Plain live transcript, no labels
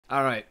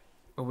All right.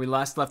 Where we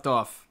last left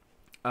off,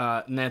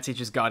 Nancy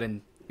just got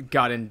in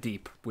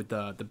deep with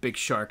the big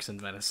sharks in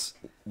Venice.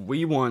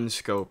 We won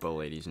Scopa,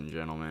 ladies and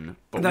gentlemen.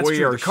 But That's we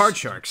true, are the card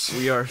sharks.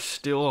 We are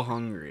still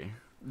hungry.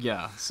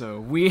 Yeah, so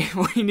we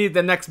need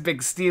the next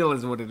big steal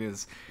is what it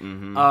is.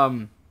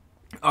 Mm-hmm.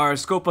 Our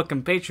Scopa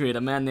compatriot,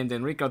 a man named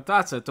Enrico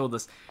Tazza, told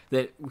us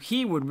that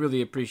he would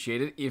really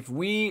appreciate it if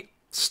we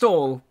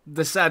stole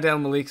the Saad El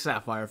Malik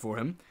Sapphire for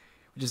him,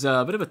 which is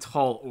a bit of a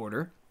tall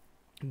order.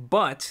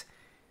 But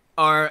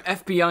our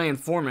FBI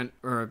informant,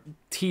 or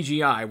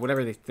TGI,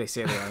 whatever they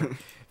say they are,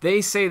 they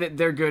say that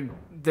they're good.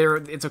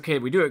 It's okay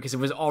if we do it because it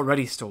was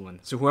already stolen.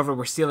 So whoever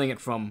we're stealing it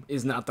from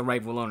is not the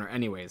rightful owner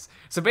anyways.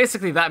 So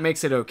basically that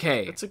makes it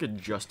okay. That's a good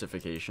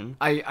justification.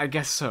 I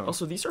guess so.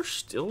 Also, these are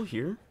still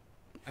here?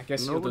 I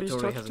guess Nobody's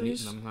Yodotori touched hasn't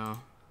these? eaten them,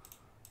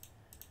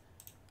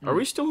 no. Are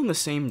we still in the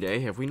same day?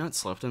 Have we not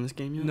slept in this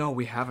game yet? No,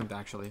 we haven't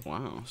actually.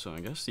 Wow, so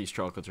I guess these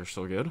chocolates are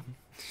still good.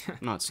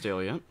 Not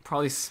stale yet.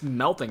 Probably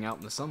melting out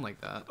in the sun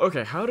like that.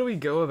 Okay, how do we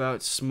go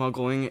about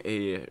smuggling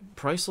a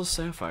priceless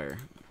sapphire?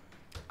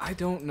 I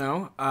don't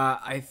know.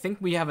 I think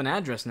we have an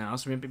address now,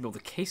 so we might be able to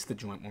case the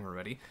joint when we're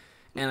ready.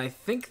 And I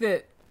think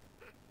that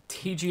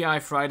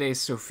TGI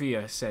Friday's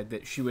Sophia said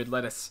that she would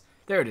let us...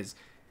 There it is.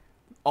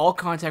 All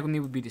contact with me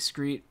would be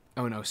discreet.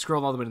 Oh no,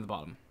 scroll all the way to the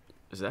bottom.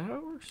 Is that how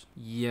it works?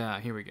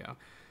 Yeah, here we go.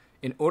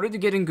 In order to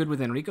get in good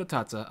with Enrico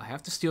Tazza, I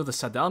have to steal the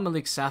Saad El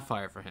Malik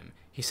Sapphire for him.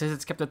 He says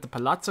it's kept at the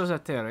Palazzo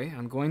Zattere.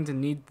 I'm going to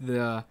need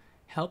the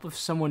help of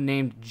someone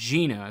named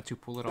Gina to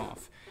pull it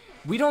off.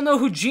 We don't know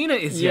who Gina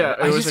is yet.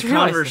 Yeah, it was a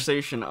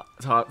conversation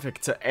topic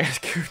to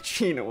ask who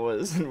Gina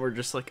was, and we're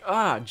just like,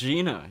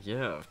 Gina.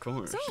 Yeah, of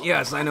course. So,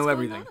 yes, I know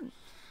everything.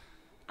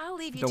 I'll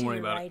leave you Don't to worry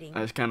your about it. writing.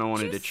 I just kind of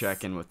wanted to Shush.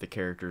 check in with the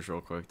characters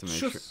real quick to make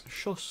sure.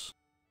 Shush.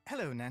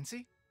 Hello,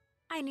 Nancy.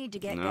 I need to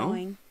get No?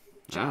 going.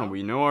 Ah,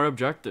 we know our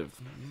objective.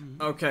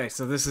 Okay,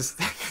 so this is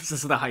this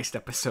is the heist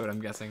episode,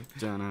 I'm guessing.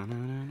 Okay.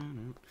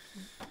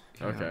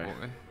 Oh,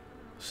 boy.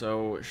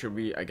 So, should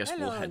we, I guess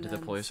we'll Hello, head to the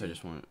place. I Nancy.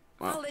 just want,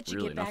 I'll let you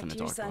really get back nothing to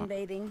to your talk about.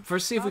 sunbathing.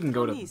 First, see if we can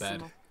go to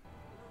bed.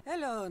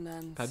 Hello,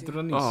 Nancy.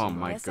 Padronissimo. Oh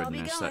my Guess I'll be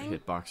goodness, that going.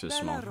 hitbox is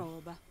Bella small.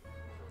 roba.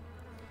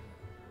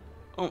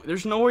 Oh,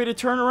 there's no way to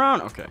turn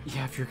around. Okay.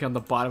 Yeah, if you're on the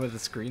bottom of the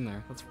screen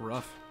there, that's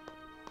rough.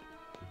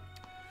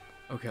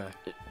 Okay.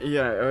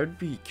 Yeah, I would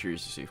be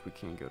curious to see if we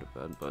can go to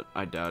bed, but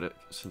I doubt it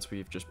since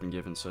we've just been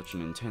given such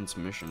an intense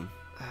mission.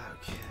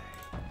 Okay.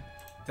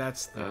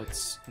 That's the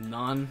That's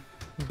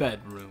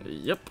non-bedroom.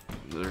 Yep,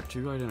 they're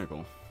two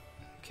identical.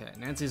 Okay,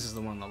 Nancy's is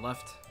the one on the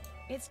left.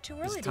 It's too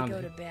It's early to time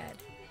go to- to bed.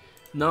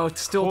 No,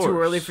 it's still too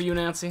course. early for you,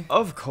 Nancy.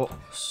 Of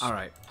course. All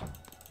right.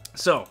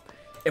 So,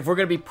 if we're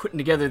gonna be putting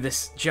together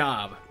this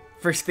job,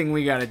 first thing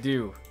we gotta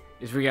do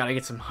is we gotta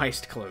get some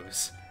heist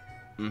clothes.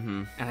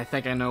 Mm-hmm. And I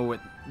think I know what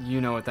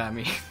that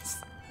means.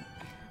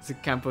 Is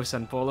it Campo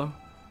San Polo?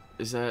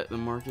 Is that the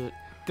market?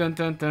 Dun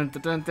dun dun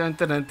dun dun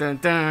dun dun dun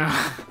dun.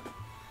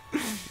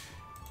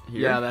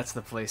 Here? Yeah, that's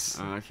the place.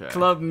 Okay.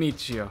 Club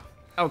Michio.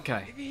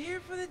 Okay. If you're here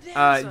for the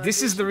dance,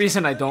 This is the audition,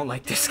 reason I take a don't look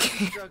like at this the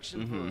game.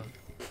 instruction Mhm. book.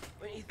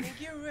 When you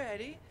think you're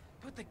ready,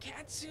 put the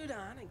cat suit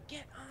on and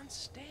get on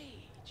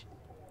stage.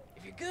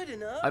 If you're good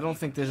enough, I don't you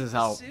think can this keep is the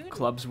how suit and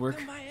clubs work.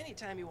 Come by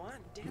anytime you want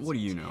and dance What do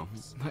some you know?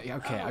 tips.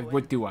 Okay, Oh,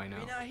 what do I know?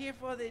 If you're not here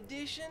for the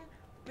audition,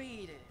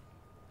 beat it.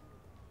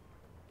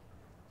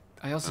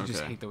 I also just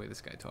Okay. hate the way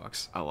this guy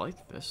talks. I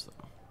like this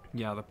though.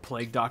 Yeah, the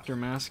plague doctor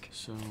mask.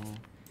 So,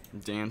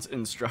 dance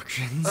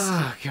instructions.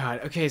 Oh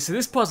god. Okay, so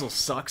this puzzle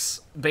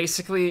sucks.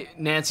 Basically,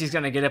 Nancy's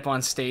gonna get up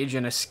on stage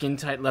in a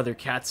skin-tight leather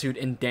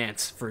catsuit and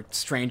dance for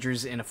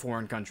strangers in a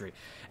foreign country.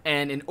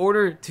 And in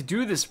order to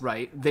do this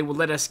right, they will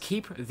let us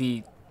keep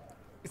the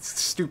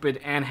stupid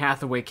Anne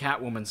Hathaway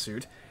Catwoman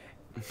suit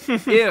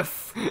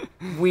if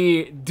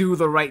we do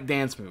the right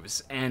dance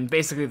moves. And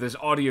basically, there's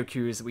audio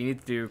cues that we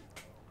need to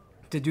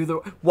do the...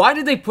 Why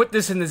did they put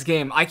this in this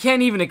game? I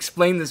can't even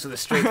explain this with a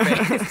straight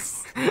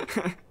face.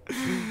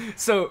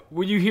 So,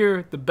 when you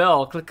hear the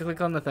bell,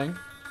 click on the thing.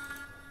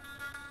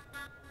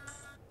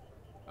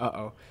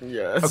 Uh-oh.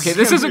 Yeah. Okay,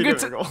 this is a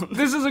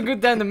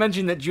good time to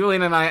mention that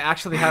Julian and I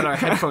actually had our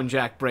headphone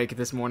jack break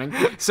this morning.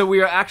 So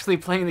we are actually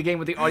playing the game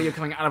with the audio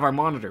coming out of our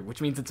monitor,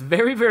 which means it's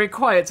very, very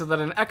quiet so that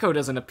an echo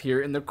doesn't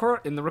appear in the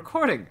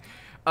recording.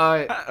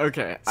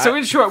 Okay. So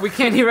in short, we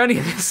can't hear any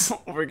of this.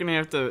 We're gonna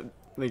have to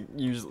like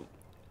use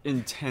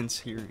intense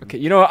hearing. Okay,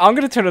 you know what? I'm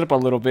gonna turn it up a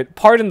little bit.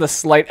 Pardon the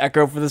slight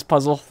echo for this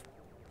puzzle.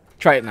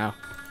 Try it now.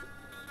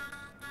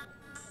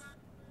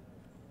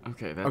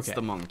 Okay, that's Okay.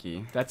 the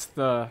monkey. That's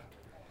the...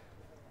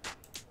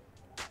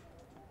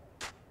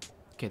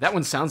 Okay, that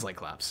one sounds like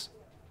claps.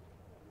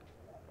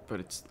 But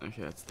it's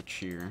okay. That's the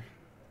cheer.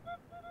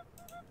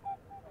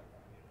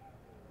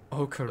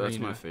 Oh, Karina. That's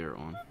my favorite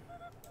one.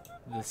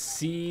 The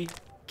Sea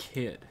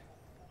Kid.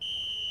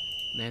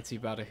 Nancy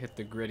about to hit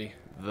the gritty.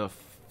 The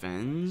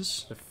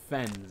fens. The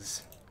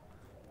Fens.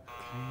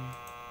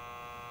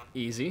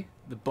 Easy.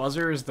 The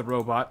buzzer is the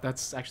robot.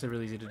 That's actually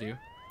really easy to do.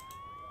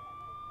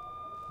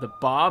 The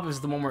bob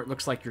is the one where it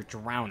looks like you're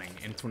drowning,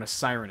 and it's when a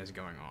siren is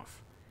going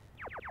off.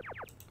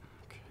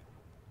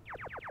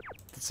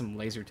 The did some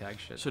laser tag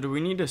shit. So do we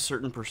need a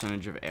certain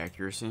percentage of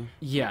accuracy?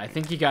 Yeah, I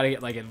think you gotta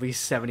get like at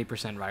least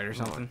 70% right or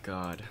something. Oh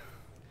god.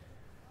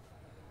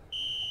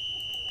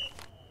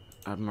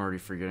 I'm already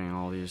forgetting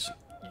all these.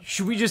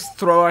 Should we just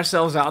throw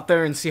ourselves out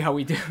there and see how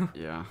we do?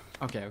 Yeah.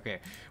 Okay, okay.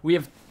 We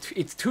have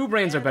it's 2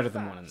 brains are better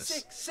than 1 in 5, this.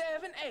 6,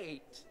 7,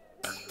 8.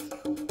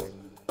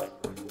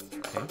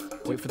 Okay.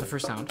 Wait for the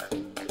first sound.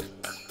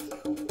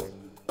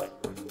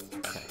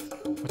 Okay.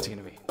 What's it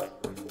gonna be?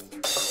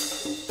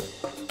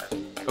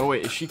 Oh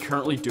wait, is she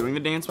currently doing the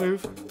dance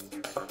move?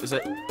 Is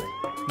it?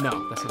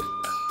 No, that's not.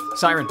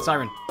 Siren,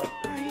 siren. Oh,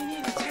 you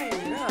need to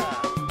tighten it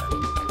up.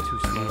 Too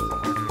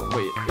slow.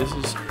 Wait, this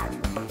is.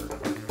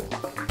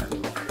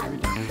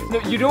 No,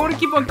 you don't want to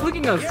keep on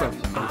clicking on stuff.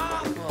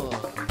 Awful.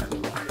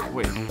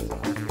 Wait.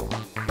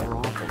 We're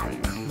awful,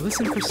 man.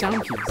 Listen for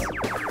sound cues.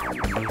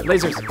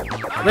 Lasers.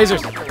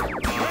 Lasers.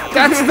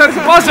 That's the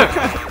buzzer!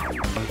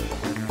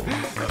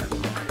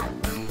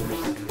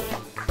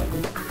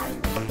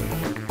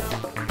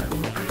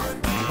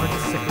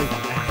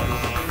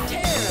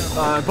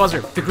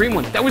 Buzzer. The green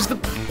one. That was the...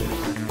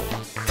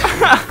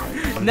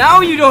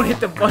 Now you don't hit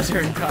the buzzer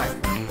in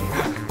time.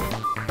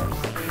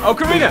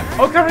 Ocarina!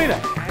 Ocarina!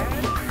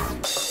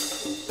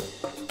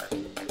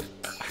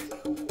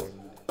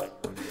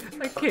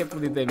 I can't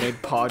believe they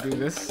made Paw do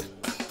this.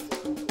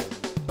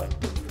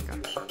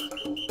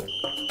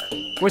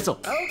 Whistle.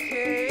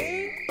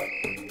 Okay.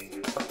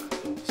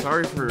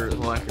 Sorry for the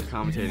lack of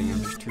commentating.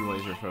 I'm just too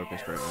laser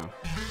focused right now.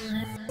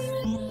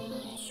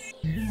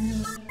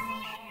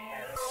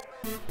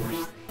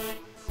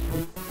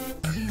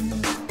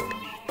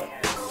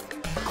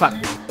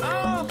 Clap.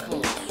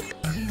 Awful.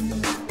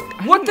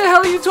 What the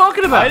hell are you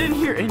talking about? I didn't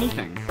hear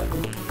anything.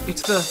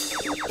 It's the...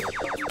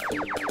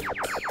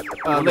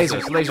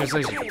 lasers, lasers,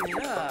 lasers. Tighten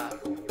it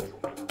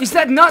up. Is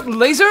that not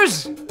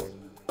lasers?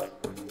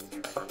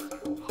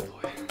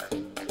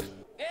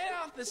 Get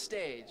off the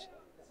stage.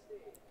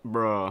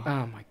 Bruh.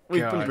 Oh my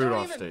We've been god. booed Don't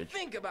off even stage.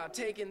 think about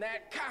taking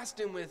that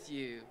costume with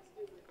you.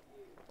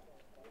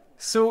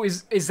 So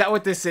is that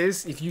what this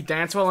is? If you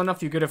dance well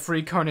enough, you get a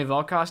free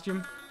Carnival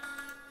costume?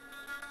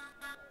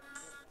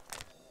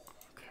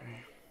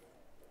 Okay.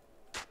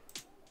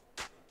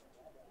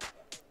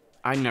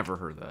 I never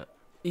heard that.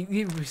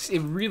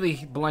 It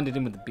really blended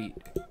in with the beat.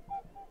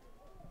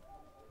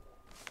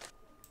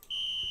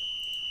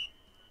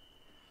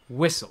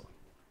 Whistle.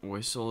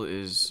 Whistle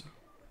is.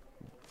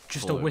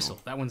 Just Blue. a whistle.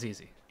 That one's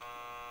easy.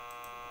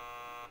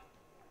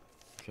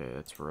 Okay,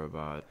 that's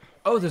robot.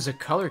 Oh, there's a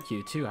color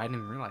cue too. I didn't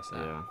even realize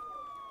that. Yeah.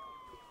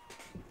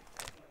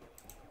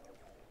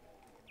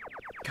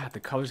 God, the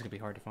colors could be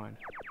hard to find.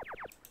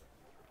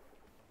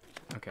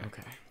 Okay.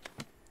 Okay.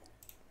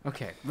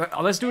 Okay.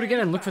 Let's do it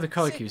again and look for the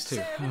color 6, cues too.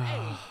 7,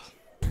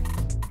 8.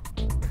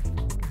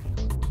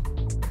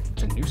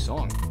 It's a new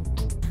song.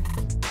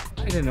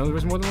 I didn't know there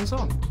was more than one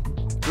song.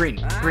 Green.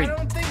 Green. I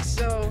don't think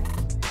so.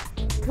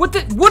 What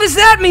does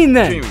that mean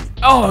then? Teal.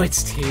 Oh,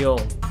 it's teal.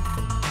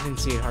 I didn't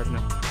see it hard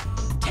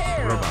enough.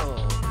 Terrible.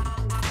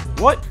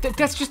 What?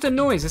 That's just a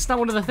noise. It's not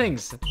one of the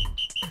things.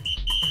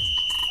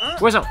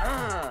 Where's up?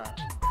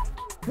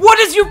 What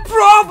is your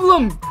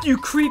problem, you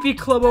creepy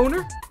club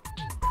owner?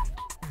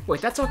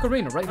 Wait, that's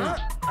Ocarina right now.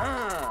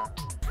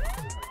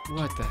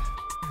 What the? I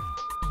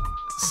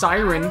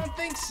Siren. don't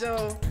think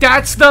so.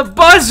 That's the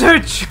buzzer,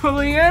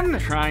 Julian.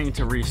 Trying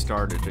to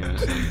restart it,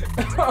 Jameson.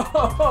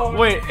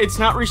 Wait, it's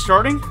not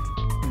restarting?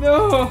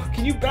 No.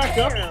 Can you back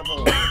up?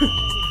 Terrible.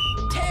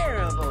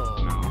 Terrible.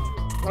 No.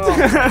 Oh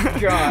my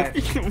god.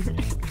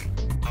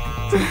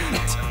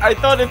 I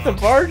thought if the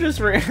bar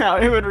just ran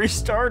out, it would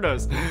restart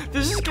us.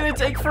 This is gonna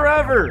take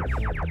forever.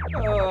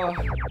 Our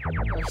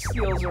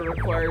skills are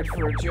required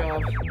for a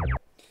job.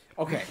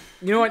 Okay,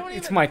 you know what? Don't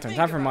It's even my turn. think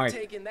Time for about my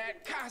taking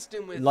that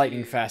costume with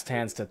lightning you. fast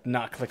hands to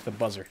not click the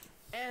buzzer.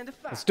 And a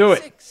 5, Let's do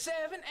it. 6,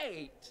 7,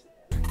 8.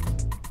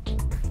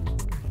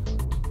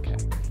 Okay.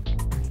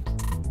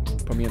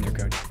 Put me in there,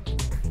 coach.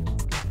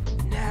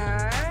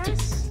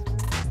 Nice.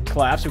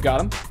 Claps, who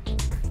got him?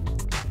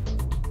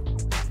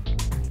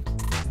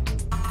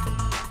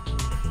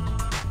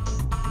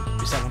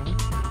 Is that one of them?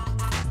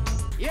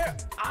 You're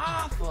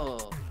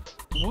awful.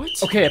 What?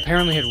 Okay,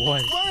 apparently it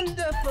was.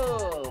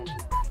 Wonderful.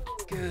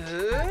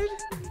 Good.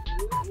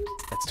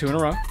 That's 2 in a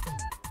row.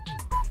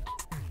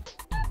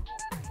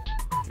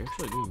 You're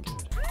actually doing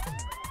good.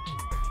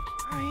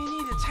 Oh, you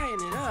need to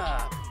tighten it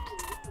up.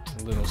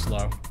 A little slow.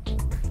 I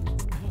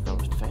thought that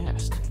was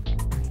fast.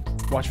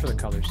 Watch for the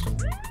colors.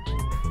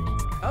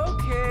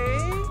 Okay.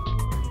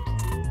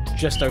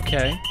 Just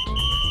okay.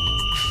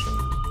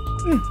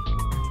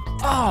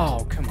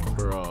 Oh, come on.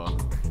 Bruh.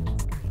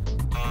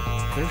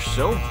 They're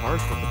so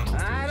harsh with the I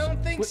puzzles.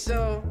 don't think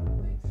so.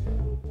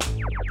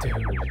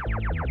 Dude.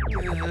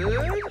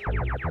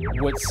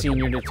 Good. What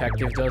senior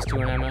detective does to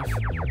an MF?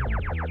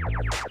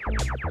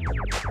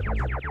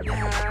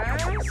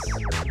 Nice.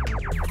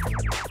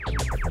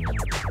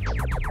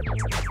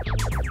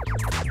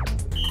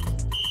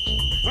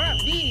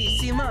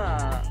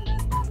 Bravissima.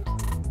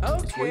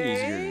 It's way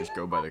easier to Okay. just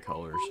go by the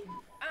colors.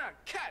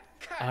 Cut,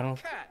 cut, I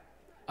don't- cut.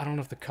 I don't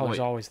know if the color's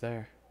Wait. always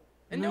there.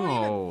 And No.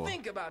 don't even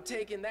think about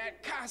taking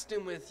that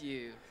costume with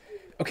you.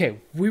 Okay,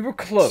 we were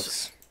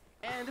close.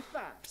 And a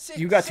 5, 6,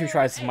 You got 2 7,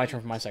 tries. It's my 8.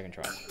 turn for my second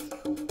try.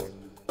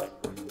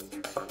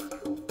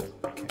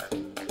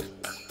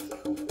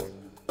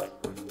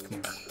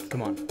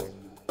 Come on.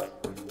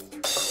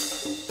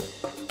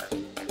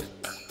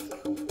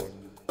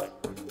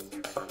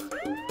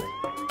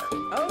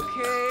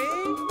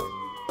 Okay.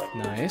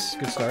 Nice.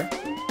 Good start.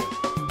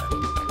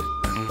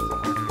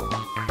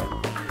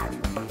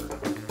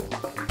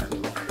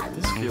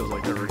 This feels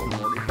like a Rick and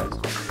Morty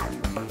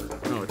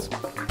puzzle. No, it's.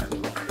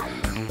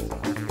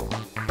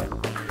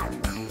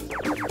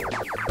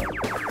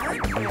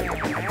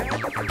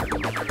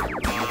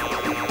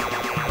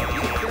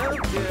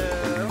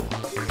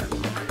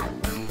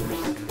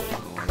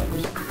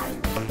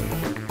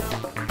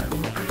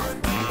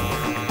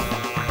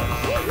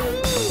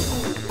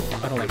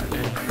 I don't like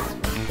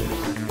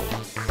it.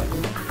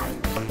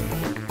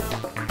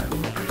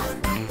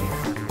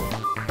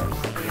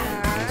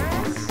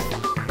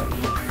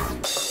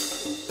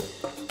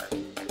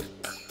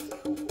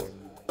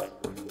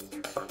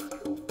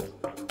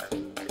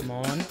 Come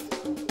on.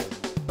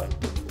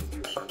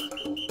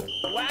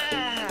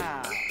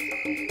 Wow.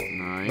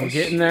 Nice. We're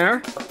getting there.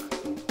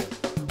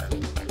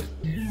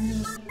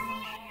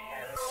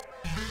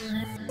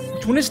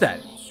 Which one is that?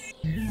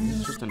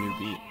 It's just a new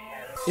beat.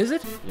 Is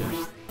it?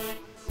 Yeah.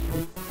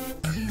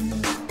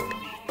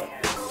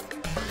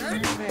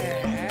 Not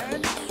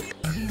bad.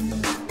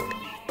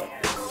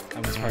 That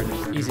one's hard.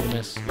 Easy to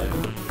miss. Good.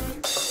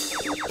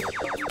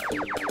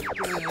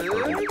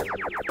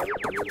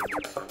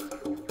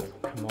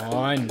 Come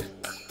on.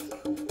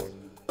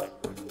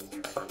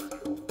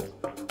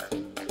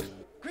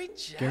 Great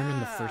job. Garmin,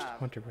 the first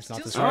hunter, was not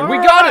Still this so hard. All We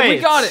got it! We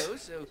right. got it!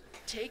 So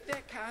take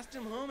that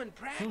costume home and Oh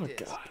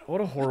practice. god,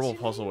 what a horrible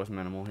puzzle with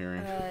minimal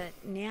hearing.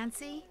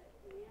 Nancy?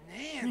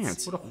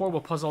 Nancy. What a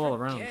horrible puzzle all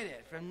around. Get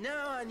it. From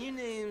now on, your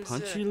name's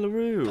Punchy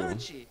LaRue.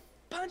 Punchy.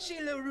 Punchy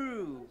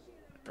LaRue.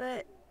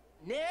 But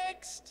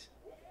Next.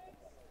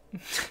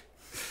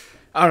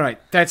 All right,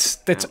 that's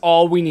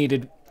all we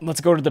needed.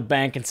 Let's go to the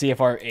bank and see if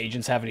our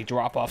agents have any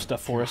drop-off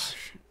stuff for us.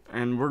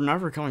 And we're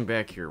never coming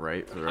back here,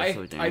 right? For the rest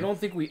of the game. I don't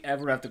think we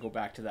ever have to go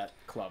back to that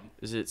club.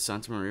 Is it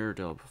Santa Maria or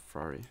Del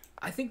Frari?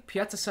 I think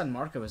Piazza San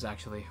Marco is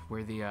actually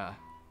where the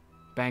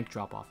bank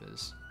drop-off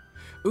is.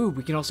 Ooh,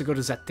 we can also go to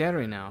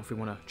Zattere now if we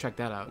want to check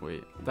that out.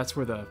 Wait, That's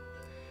where the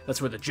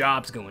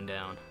job's going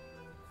down.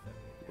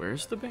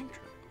 where's the bank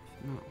drop?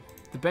 No.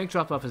 The bank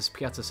drop-off is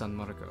Piazza San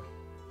Marco,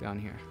 down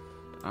here.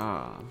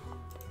 Ah.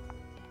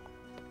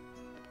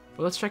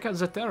 Well, let's check out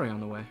Zattere on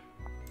the way.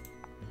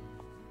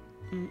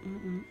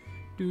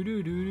 Do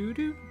do do do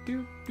do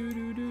do do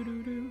do do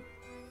do do.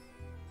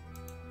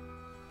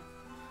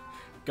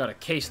 Gotta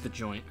case the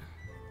joint.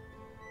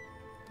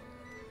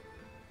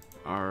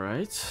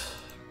 Alright.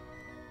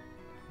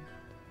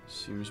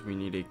 Seems we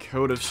need a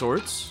code of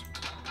sorts.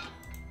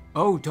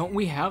 Oh, don't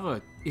we have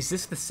a? Is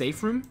this the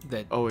safe room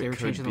that Oh, they it were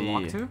could changing the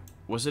lock be. to?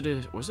 Was it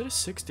a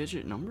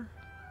 6-digit number?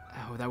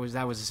 Oh, that was a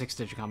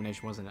 6-digit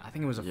combination, wasn't it? I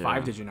think it was a Yeah.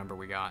 5-digit number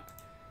we got.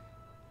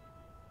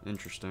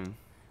 Interesting.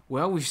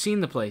 Well, we've seen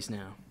the place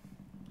now.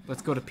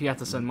 Let's go to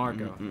Piazza San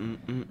Marco.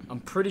 I'm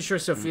pretty sure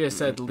Sophia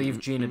said leave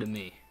Gina to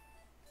me.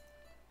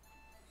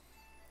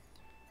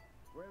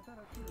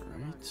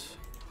 Alright.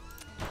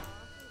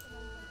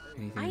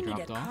 Anything I need a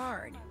dropped off?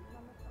 card.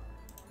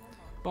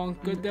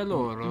 Banca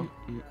dell'Oro.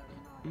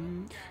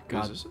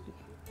 God, Is this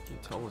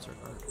can't tell what's our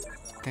card.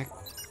 that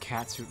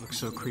cat suit looks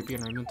so creepy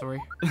in our inventory.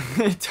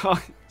 It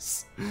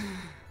does.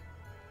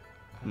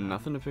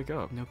 Nothing to pick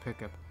up. No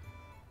pickup.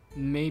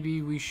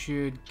 Maybe we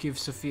should give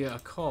Sophia a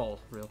call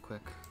real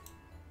quick.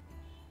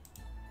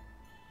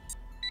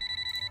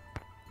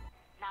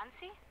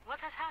 Nancy, what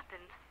has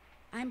happened?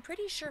 I'm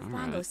pretty sure All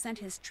Fongo right. sent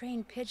his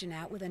trained pigeon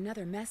out with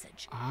another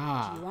message.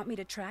 Ah. Do you want me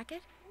to track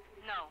it?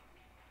 No.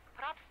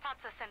 Perhaps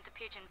Patsa sent the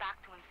pigeon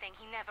back to him saying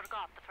he never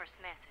got the first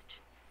message,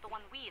 the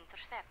one we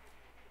intercepted.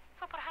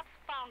 So perhaps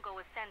Fongo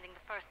is sending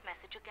the first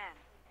message again.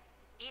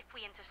 If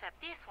we intercept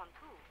this one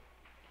too,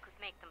 it could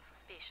make them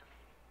suspicious.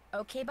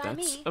 Okay by That's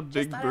me. a Just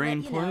big thought I'd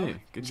brain let you know.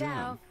 play. Good Ciao.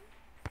 job.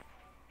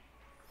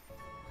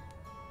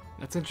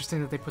 That's interesting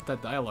that they put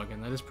that dialogue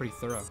in. That is pretty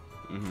thorough.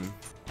 Mm-hmm.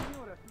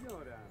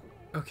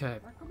 Okay.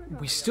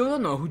 We still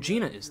don't know who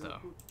Gina is, though.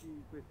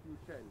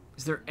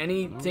 Is there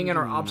anything in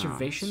our No,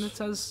 observation not. that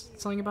says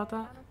something about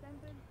that?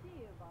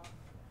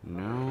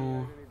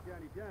 No.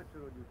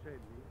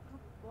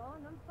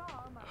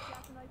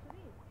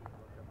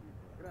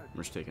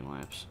 We're just taking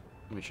laps.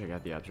 Let me check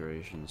out the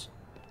observations.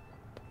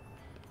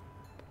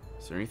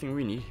 Is there anything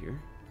we need here?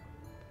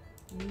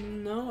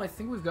 No, I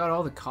think we've got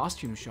all the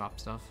costume shop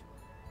stuff.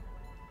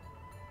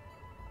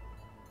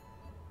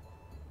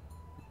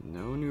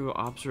 No new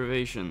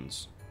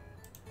observations.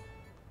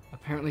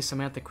 Apparently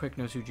Samantha Quick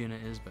knows who Gina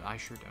is, but I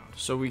sure don't.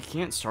 So we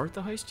can't start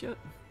the heist yet?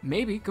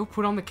 Maybe. Go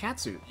put on the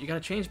catsuit. You gotta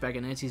change back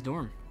at Nancy's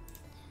dorm.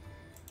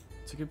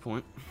 That's a good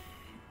point.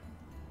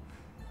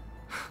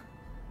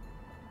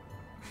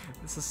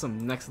 This is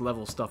some next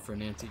level stuff for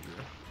Nancy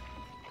here.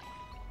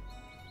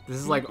 This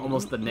is like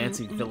almost the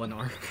Nancy villain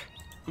arc.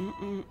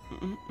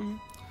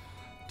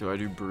 Do I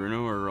do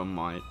Bruno or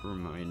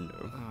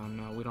Remindo? Oh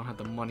no, we don't have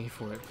the money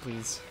for it,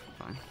 please.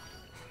 Fine.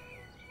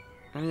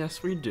 And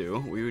yes, we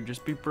do. We would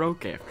just be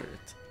broke after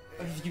it.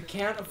 If you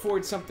can't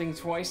afford something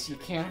twice, you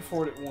can't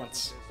afford it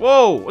once.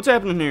 Whoa! What's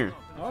happening here?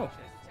 Oh.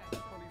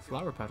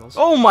 Flower petals.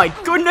 Oh my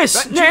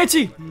goodness!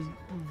 Nancy!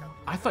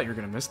 I thought you were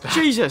gonna miss that.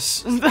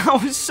 Jesus!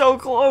 That was so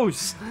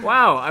close!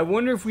 Wow, I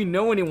wonder if we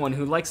know anyone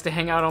who likes to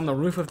hang out on the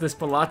roof of this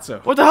palazzo.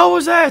 What the hell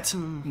was that?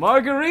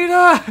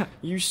 Margarita!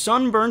 You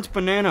sunburnt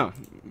banana.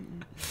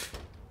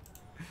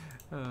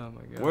 Oh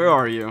my god. Where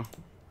are you?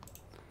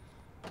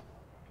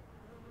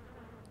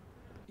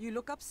 You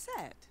look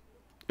upset.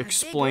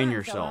 Explain A big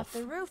worm fell yourself. off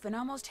the roof and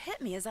almost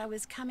hit me as I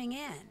was coming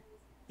in.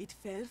 It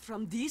fell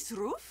from this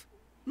roof?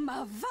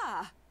 Ma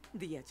va!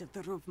 The edge of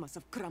the roof must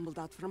have crumbled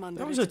out from under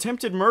That was it.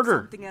 attempted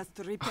murder. Something else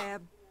to repair.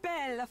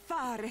 Bella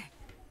fare.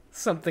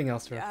 Something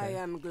else to I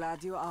repair. am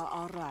glad you are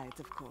all right,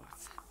 of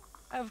course.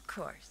 Of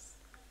course.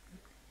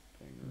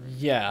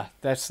 Yeah,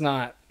 that's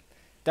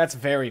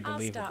very I'll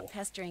believable. stop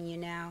pestering you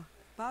now.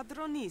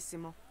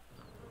 Padronissimo.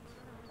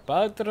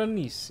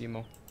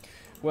 Padronissimo.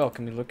 Well,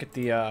 can we look at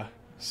the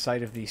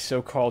site of the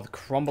so-called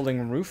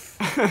crumbling roof?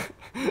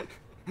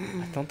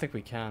 I don't think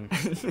we can.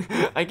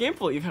 I can't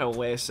believe how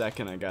last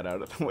second I got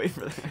out of the way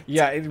for that.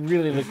 Yeah, it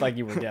really looked like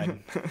you were dead.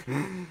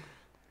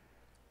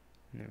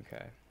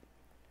 Okay.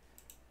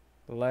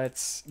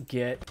 Let's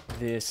get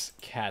this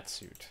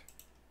catsuit.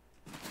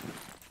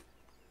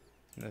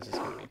 This is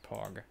gonna be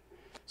Pog.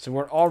 So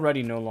we're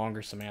already no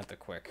longer Samantha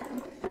Quick.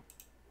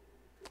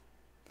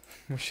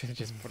 We should have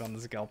just put on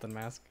the skeleton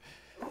mask.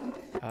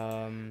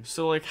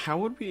 So, like, how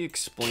would we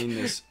explain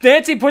this?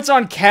 Nancy puts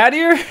on cat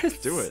ears?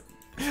 Do it.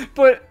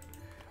 But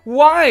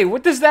why?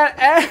 What does that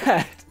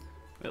add?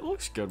 It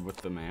looks good with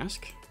the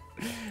mask.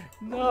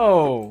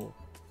 No.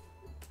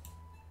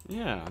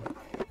 Yeah.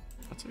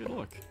 That's a good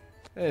look.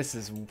 This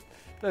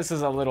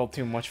is a little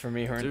too much for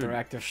me, her Dude,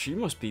 interactive. she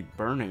must be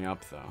burning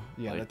up, though.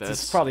 Yeah, like,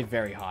 that's probably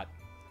very hot.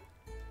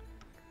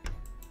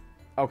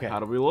 Okay. How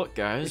do we look,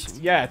 guys?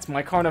 It's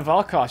my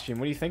Carnival costume.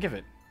 What do you think of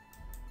it?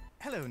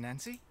 Hello,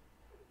 Nancy.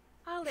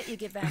 I'll let you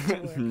get back to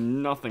work.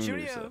 Nothing you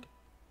Cheerio. said.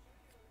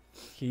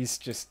 He's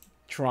just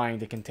trying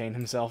to contain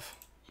himself.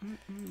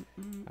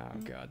 Oh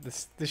god,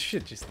 this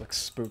shit just looks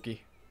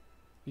spooky.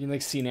 You can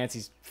like see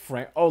Nancy's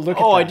frame. Oh, look at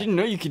that. Oh, I didn't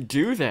know you could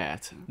do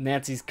that.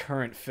 Nancy's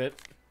current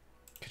fit.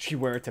 Could she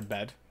wear it to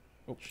bed?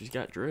 Oh, she's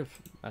got drip.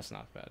 That's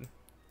not bad.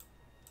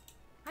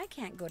 I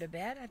can't go to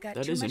bed. I've got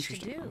That too is much to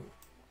interesting,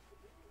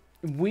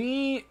 do.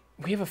 We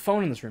have a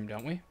phone in this room,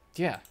 don't we?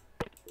 Yeah.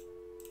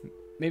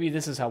 Maybe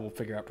this is how we'll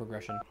figure out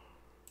progression.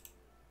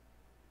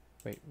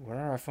 Wait, what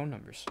are our phone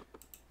numbers?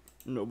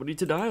 Nobody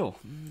to dial.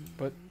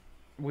 But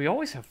we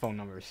always have phone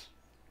numbers.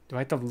 Do I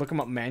have to look them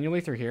up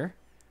manually through here?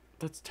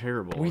 That's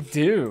terrible. We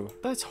do.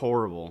 That's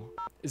horrible.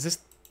 Is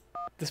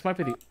this might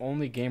be the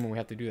only game where we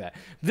have to do that.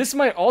 This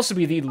might also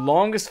be the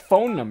longest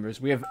phone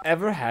numbers we have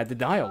ever had to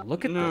dial.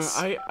 Look at this.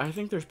 I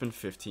think there's been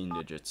 15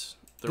 digits.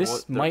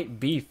 This might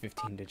be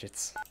 15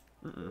 digits.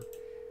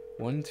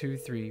 1, 2,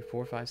 3,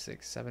 4, 5,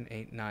 6, 7,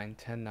 8, 9,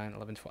 10, 9,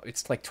 11, 12.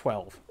 It's like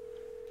 12.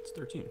 It's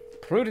 13.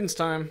 Prudence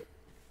time.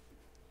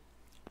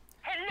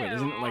 Hello, Wait,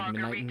 isn't it like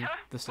midnight in Margarita?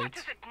 the States? What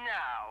is it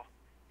now?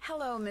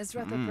 Hello, Miss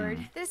Rutherford.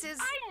 This is...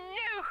 I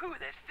know who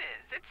this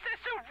is. It says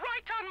so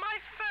right on my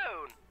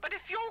phone. But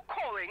if you're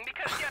calling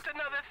because yet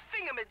another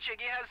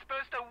thingamajiggy has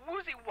supposed to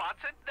woozy what's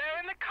it there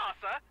in the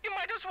casa, you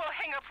might as well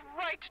hang up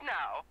right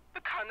now.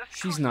 The kind of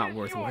She's not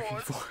worth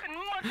working for.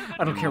 I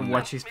I don't care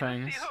what she's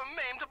paying us. See her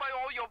maimed by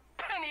all your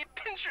penny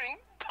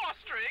pinching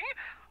posturing.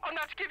 I'll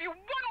not give you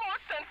one more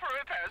cent for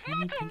repairs.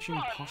 Penny Not a pinching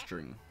one.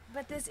 posturing.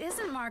 But this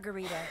isn't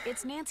Margarita.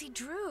 It's Nancy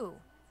Drew.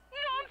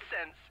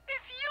 Nonsense.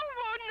 If you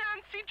were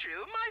Nancy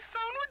Drew, my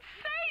phone would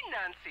say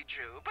Nancy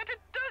Drew, but it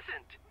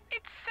doesn't.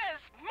 It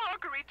says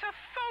Margarita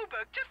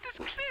Faubourg, just as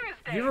clear as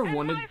day. Have you ever and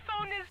wanted, my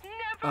phone is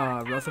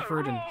never,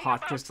 Rutherford ever and wrong Hawk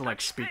about just to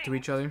like such speak to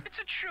things. each other?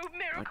 It's a true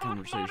miracle That of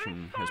modern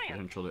conversation has science.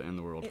 potential to end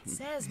the world. It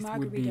says would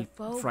Margarita be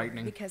Faubourg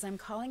frightening. because I'm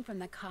calling from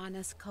the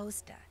Canas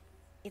Costa.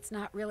 It's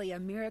not really a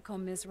miracle,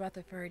 Miss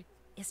Rutherford.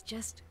 It's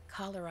just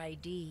caller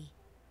ID.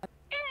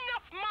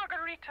 Enough,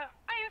 Margarita.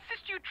 I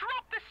insist you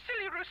drop this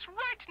silly ruse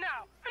right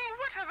now. And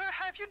whatever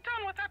have you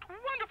done with that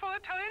wonderful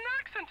Italian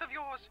accent of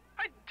yours?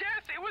 I dare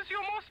say it was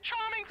your most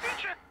charming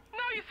feature.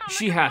 Now you sound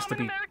She like a has to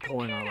common be American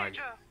pulling our leg.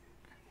 teenager.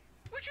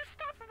 Would you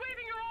stop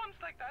waving your arms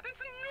like that?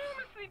 It's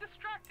enormously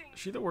distracting. Is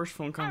she the worst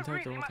phone I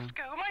contact really of all time? must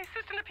go. My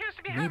assistant appears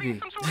to be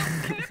Maybe. having some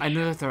sort of I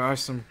know that there are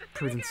some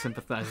Prudence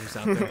sympathizers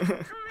out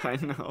there. I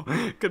know.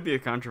 Could be a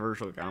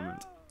controversial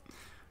comment.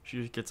 She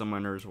just gets on my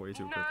nerves way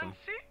too quickly.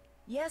 Nancy?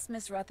 Yes,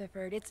 Miss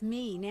Rutherford, it's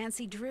me,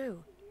 Nancy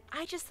Drew.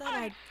 I just thought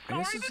I'd... I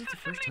guess Sorry, this is the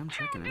first time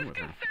simply checking in too with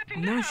her.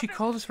 disconcerting to No, have she this.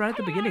 called us right at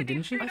the Caller beginning, ID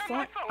didn't she? feed on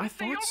my phone. I Say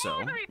thought you're so,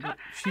 Margarita, but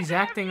She's and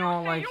have acting you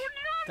all say like you're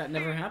that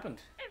never Nancy. happened.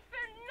 Is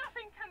there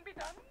nothing can be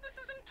done? This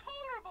is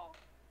intolerable.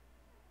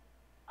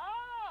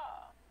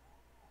 Ah.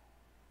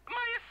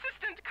 My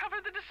assistant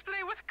covered the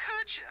display with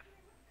kerchief.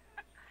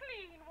 A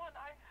clean one,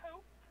 I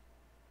hope.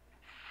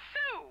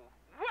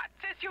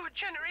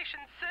 generation,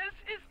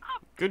 sis, is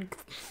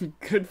up.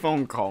 Good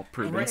phone call,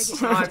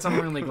 Prudence. I'm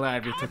really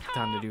glad we took the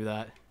time to do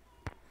that.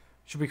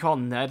 Should we call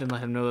Ned and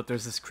let him know that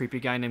there's this creepy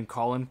guy named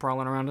Colin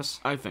prowling around us?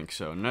 I think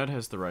so. Ned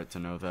has the right to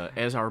know that,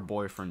 as our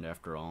boyfriend,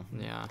 after all.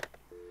 Yeah.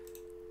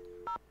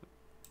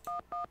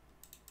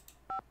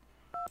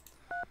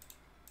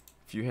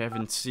 If you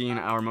haven't seen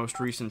our most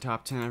recent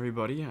top 10,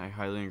 everybody, I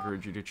highly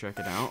encourage you to check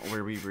it out,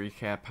 where we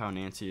recap how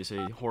Nancy is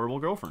a horrible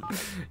girlfriend.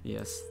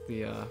 Yes,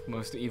 the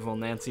most evil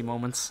Nancy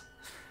moments.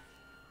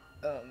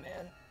 Oh,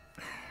 man.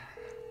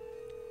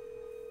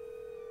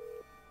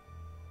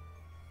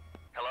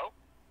 Hello?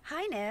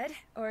 Hi, Ned.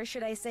 Or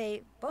should I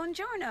say,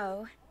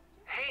 Buongiorno.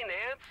 Hey,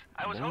 Nance.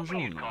 I was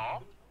hoping you'd Buongiorno.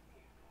 call.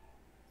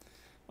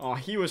 Oh,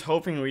 he was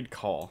hoping we'd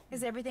call.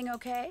 Is everything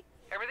okay?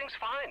 Everything's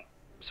fine.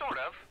 Sort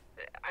of.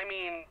 I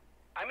mean,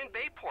 I'm in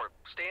Bayport,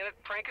 staying at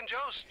Frank and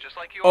Joe's, just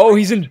like you. Oh,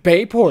 he's in You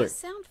Bayport.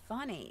 sound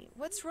funny.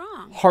 What's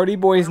wrong? Hardy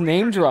Boys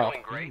name Research is drop.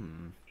 going great.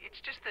 It's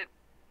just that,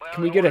 well,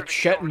 Can we in get a order to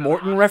Chet over to the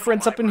Morton hospital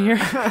reference up in here?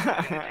 library,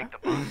 I didn't take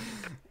the bus.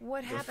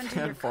 What happened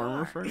to your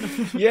Farmer car?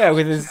 friend? Yeah,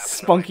 with his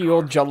spunky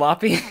old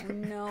jalopy. Oh,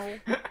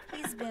 no.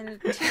 He's been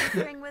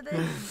tinkering with it.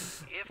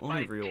 If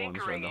Only by real ones are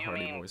tinkering the you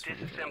Hardy mean Boys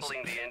franchise.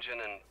 disassembling the engine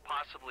and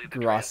possibly the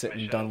Grosset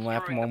and transmission,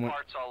 Dunlap screwing moment. the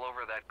parts all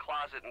over that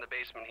closet in the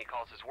basement he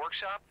calls his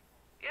workshop,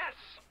 yes,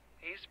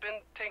 he's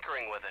been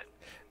tinkering with it.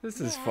 This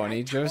is Yeah, funny.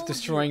 I Joe's told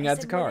destroying you. I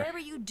Ned's said, car. Whatever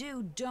you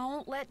do,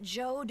 don't let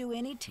Joe do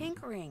any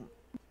tinkering.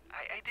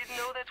 I didn't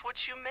know that's what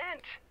you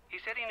meant. He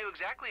said he knew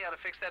exactly how to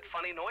fix that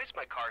funny noise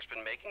my car's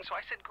been making, so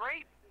I said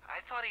great. I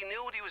thought he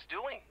knew what he was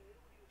doing.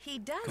 He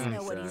does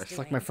know what he's It's doing.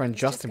 like my friend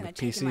It's Justin just with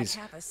gonna take him like PCs.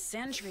 half a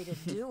century to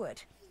do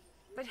it.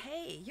 But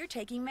hey, you're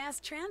taking mass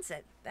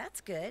transit.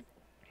 That's good.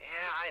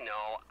 Yeah, I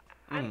know.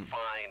 I'm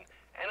fine.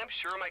 And I'm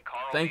sure my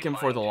car will Thank be him for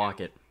fine, the too.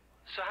 locket.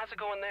 So how's it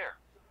going there?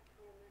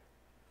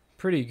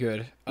 Pretty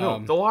good. No,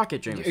 the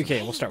locket, Jameson.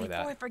 Okay, we'll start with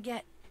Before I that.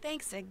 forget,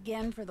 thanks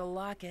again for the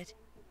locket.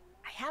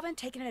 I haven't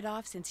taken it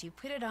off since you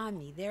put it on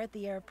me there at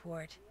the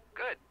airport.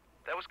 Good.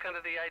 That was kind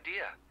of the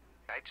idea.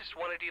 I just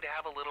wanted you to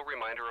have a little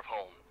reminder of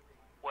home.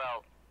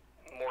 Well,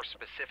 more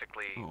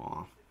specifically,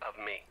 Aw.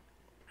 of me.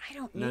 I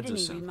don't Ned's need a any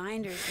simp.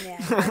 reminders, Ned.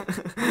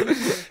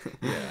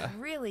 It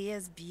really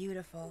is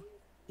beautiful.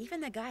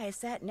 Even the guy I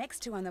sat next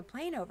to on the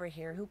plane over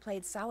here who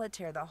played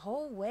solitaire the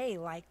whole way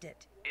liked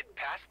it. It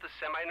passed the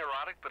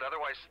semi-neurotic but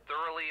otherwise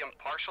thoroughly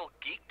impartial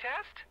geek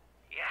test?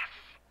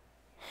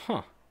 Yes.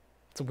 Huh.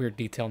 It's a weird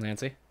detail,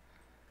 Nancy.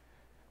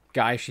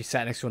 Guy she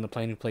sat next to on the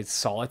plane who played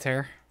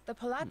solitaire. The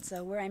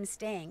palazzo where I'm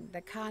staying,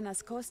 the Ca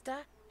Nascosta,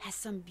 has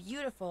some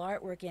beautiful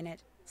artwork in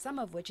it, some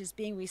of which is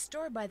being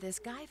restored by this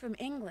guy from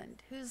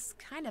England, who's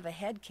kind of a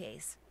head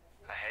case.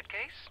 A head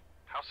case?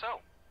 How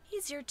so?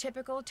 He's your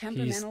typical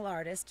temperamental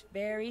artist,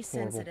 very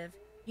sensitive.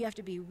 You have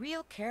to be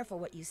real careful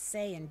what you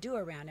say and do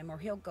around him or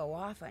he'll go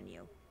off on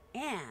you.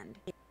 And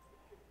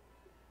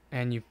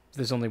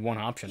There's only one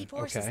option. he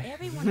forces Okay.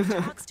 everyone who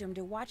talks to him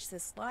to watch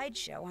this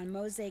slideshow on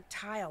mosaic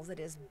tiles that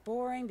is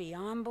boring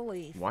beyond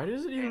belief. Why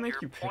does it even And make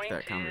your you pick point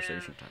that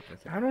conversation is-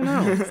 topic? I don't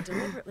know. He's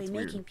deliberately It's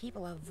weird. making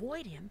people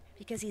avoid him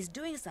because he's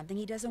doing something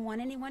he doesn't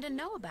want anyone to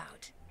know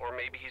about. Or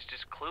maybe he's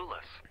just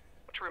clueless.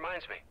 Which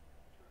reminds me.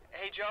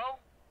 Hey, Joe.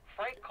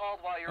 Frank called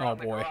while you were Oh, out in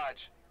the boy.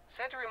 garage.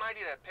 Said to remind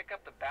you to pick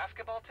up the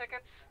basketball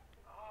tickets.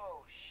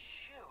 Oh,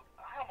 shoot.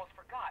 I almost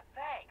forgot.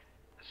 Thanks.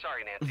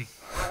 Sorry, Nancy.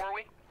 Where were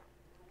we?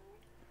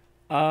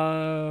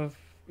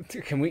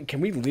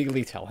 Can we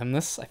legally tell him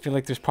this? I feel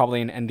like there's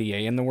probably an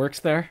NDA in the works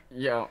there.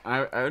 Yeah,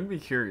 I would be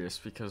curious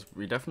because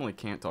we definitely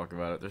can't talk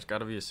about it. There's got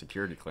to be a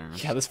security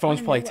clearance. Yeah, this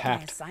phone's Wanna know probably what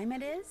tapped. My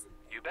assignment is?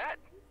 You bet.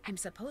 I'm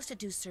supposed to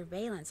do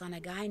surveillance on a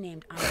guy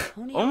named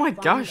Antonio. Oh my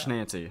gosh, Bongo.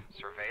 Nancy.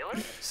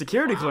 Surveillance?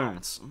 Security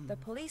clearance. The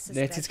police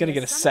Nancy's suspect gonna he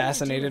get has something to do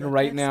assassinated with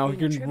right Beth's now. being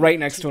You're attributed right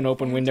next to to an the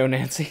open window, phantom.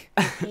 Nancy.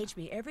 They page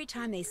me every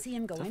time they see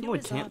him go into Definitely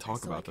his can't office talk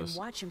so about I can this.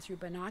 watch him through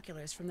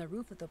binoculars from the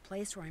roof of the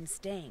place where I'm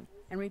staying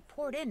and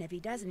report in if he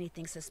does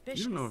anything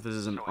suspicious. You don't know if this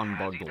is an So has he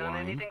unbugged done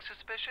line. anything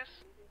suspicious?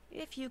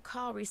 If you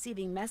call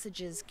receiving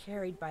messages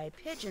carried by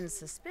pigeons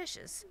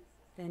suspicious,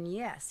 then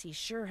yes, he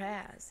sure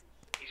has.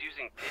 He's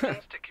using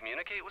pigeons to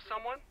communicate with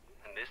someone?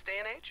 In this day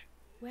and age?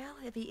 Well,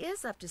 if he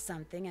is up to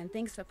something and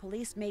thinks the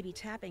police may be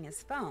tapping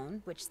his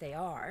phone, which they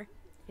are,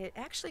 it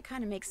actually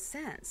kind of makes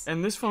sense.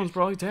 And this phone's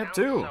probably tapped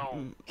too.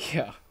 Sounds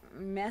Yeah.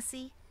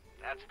 Messy?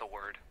 That's the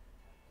word.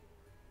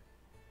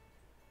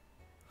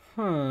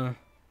 Huh.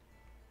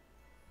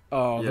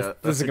 Oh, Yeah, this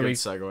that's is a gonna good be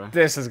segue.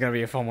 this is gonna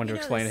be a fun one to You know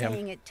explain the to him.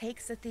 saying, it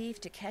takes a thief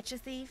to catch a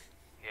thief?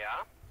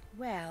 Yeah?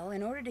 Well,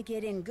 in order to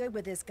get in good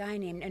with this guy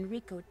named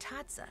Enrico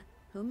Tazza,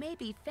 who may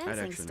be I'd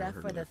fencing actually stuff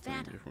never for heard the that thing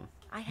Phantom, before.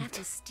 I have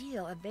to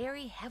steal a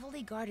very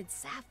heavily guarded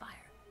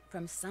sapphire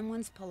from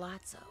someone's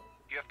palazzo.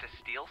 You have to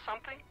steal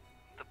something?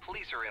 The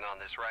police are in on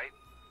this, right?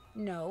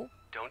 No,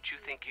 Don't you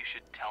think you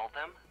should tell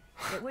them?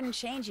 it wouldn't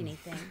change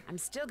anything. I'm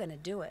still gonna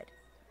do it.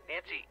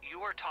 Nancy, you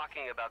are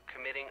talking about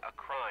committing a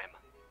crime.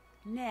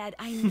 Ned,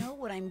 I know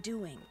what I'm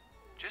doing.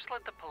 Just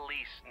let the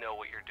police know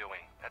what you're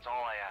doing. That's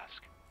all I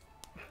ask.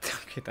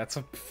 Okay, that's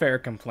a fair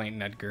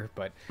complaint, Edgar,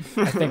 but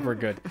I think we're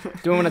good.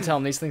 Do we want to tell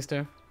him these things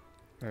too?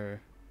 Or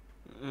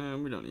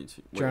We don't need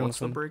to. Wait, what's the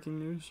Journalism. breaking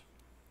news?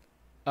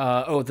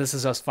 Oh, this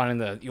is us finding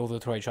the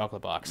Yoldotore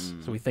chocolate box.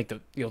 So we think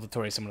that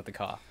Yoldotore is someone at the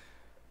car.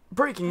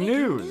 Breaking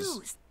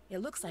news! It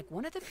looks like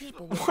one of the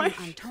people with whom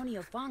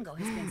Antonio Fongo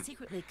has been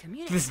secretly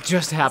communicating. This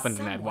just happened,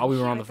 with Ned, while we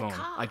were someone on the here at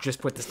phone. car. I just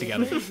put this It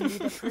together. may be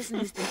the person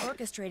who's been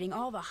orchestrating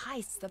all the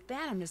heists the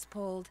Phantom has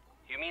pulled.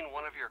 You mean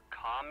one of your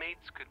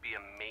mates could be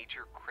a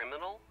major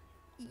criminal?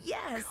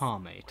 Yes.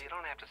 Calmate. Well, you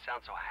don't have to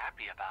sound so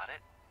happy about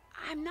it.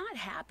 I'm not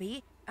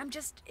happy. I'm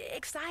just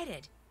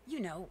excited.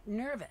 You know,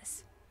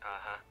 nervous.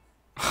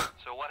 Uh-huh.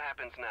 So what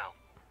happens now?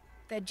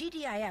 The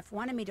GDIF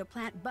wanted me to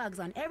plant bugs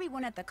on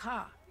everyone at the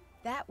car.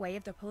 That way,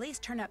 if the police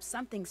turn up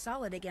something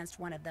solid against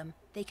one of them,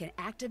 they can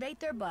activate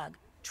their bug,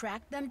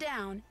 track them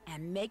down,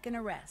 and make an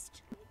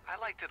arrest. I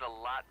liked it a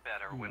lot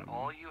better when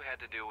all you had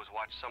to do was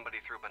watch somebody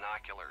through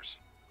binoculars.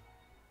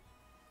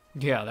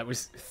 Yeah, that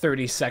was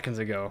 30 seconds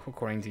ago,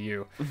 according to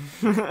you.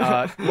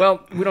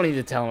 Well, we don't need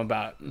to tell him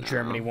about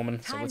Germany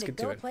woman, so Time let's to get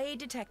to go it. play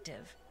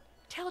detective.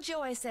 Tell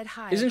Joe I said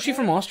hi. Isn't she okay?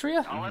 from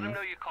Austria? I'll let him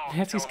know you called.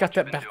 Nancy's Tell him got what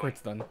that you've been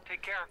backwards doing. then.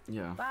 Take care.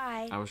 Yeah.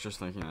 Bye. I was just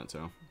thinking that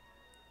too.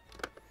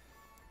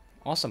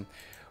 Awesome.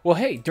 Well,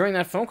 hey, during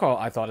that phone call,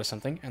 I thought of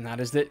something, and that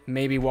is that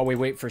maybe while we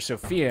wait for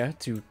Sophia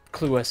to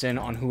clue us in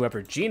on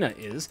whoever Gina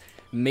is,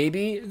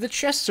 maybe the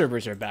chess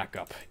servers are back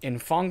up in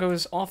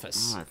Fongo's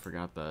office. Oh, I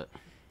forgot that.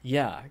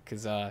 Yeah,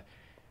 because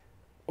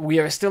we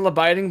are still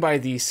abiding by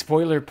the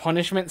spoiler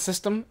punishment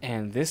system,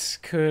 and this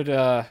could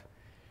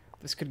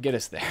get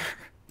us there.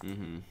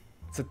 Mm-hmm.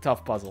 It's a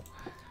tough puzzle.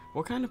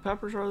 What kind of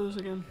peppers are those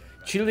again?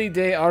 Chili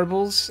de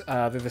arbos,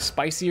 they're the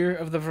spicier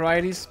of the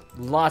varieties.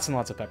 Lots and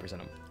lots of peppers in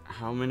them.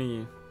 How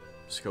many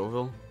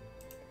Scoville?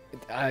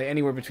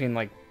 Anywhere between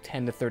like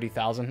 10 to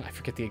 30,000. I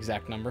forget the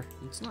exact number.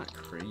 It's not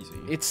crazy.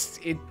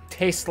 It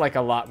tastes like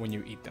a lot when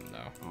you eat them,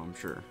 though. Oh, I'm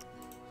sure.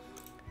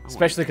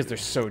 Especially because they're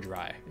so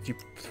dry. If you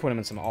put them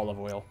in some olive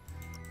oil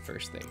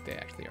first, they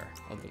actually are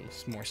a little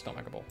more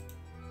stomachable.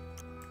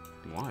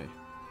 Why?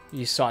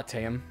 You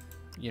saute them,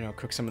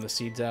 cook some of the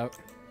seeds out.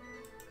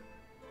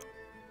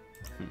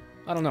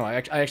 I don't know. I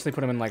actually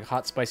put them in like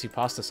hot, spicy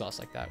pasta sauce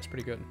like that. It was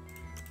pretty good.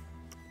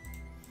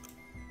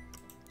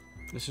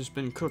 This has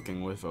been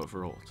Cooking with Vote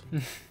for Holt.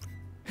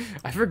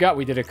 I forgot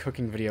we did a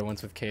cooking video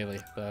once with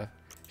Kaylee, the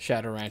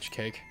Shadow Ranch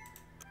cake.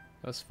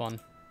 That was fun.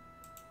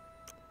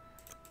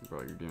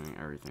 Bro, you're doing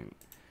everything.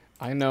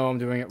 I know I'm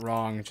doing it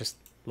wrong. Just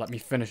let me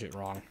finish it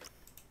wrong.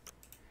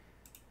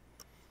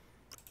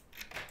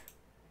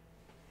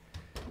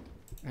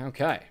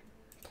 Okay.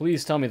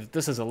 Please tell me that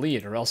this is a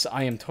lead, or else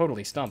I am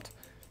totally stumped.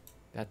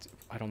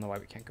 I don't know why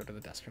we can't go to the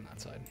desk from that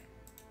side.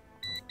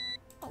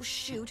 Oh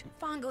shoot,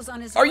 Fongo's on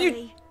his Are way.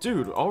 you-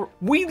 Dude,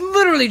 We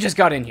literally just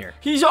got in here.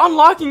 he's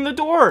unlocking the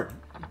door!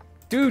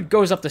 Dude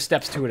goes up the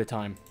steps 2 at a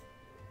time.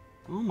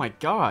 Oh my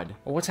god.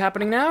 Well, what's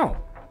happening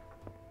now?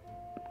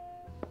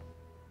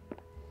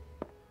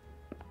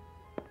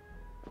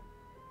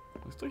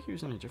 Looks like he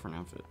was in a different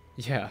outfit.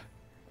 Yeah.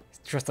 He's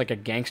dressed like a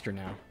gangster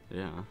now.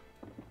 Yeah.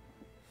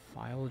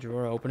 File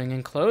drawer opening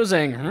and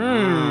closing.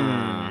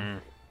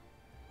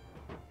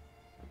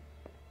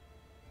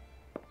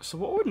 So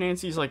what would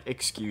Nancy's,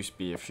 excuse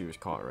be if she was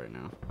caught right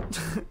now?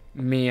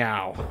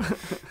 Meow.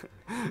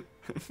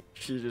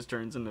 She just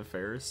turns into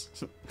Ferris?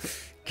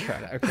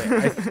 God,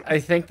 okay. I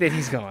think that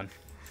he's gone.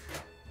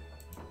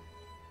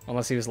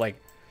 Unless he was,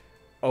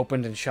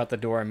 opened and shut the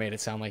door and made it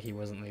sound like he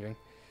wasn't leaving.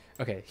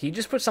 Okay, he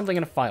just put something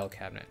in a file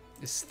cabinet.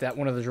 Is that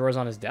one of the drawers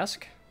on his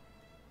desk?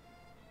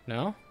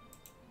 No?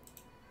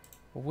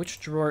 Well, which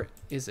drawer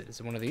is it? Is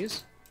it one of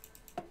these?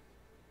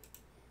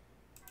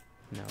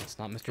 No, it's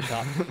not Mr.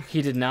 Top.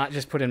 He did not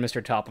just put in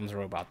Mr. Topham's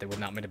robot. They would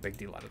not make a big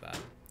deal out of that.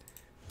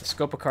 The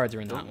scope of cards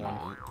are in that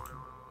one.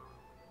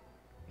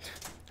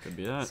 Could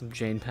be that. Some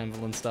Jane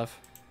Penville stuff.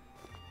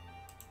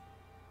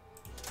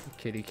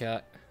 Kitty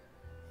cat.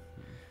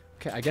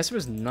 Okay, I guess it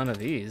was none of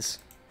these.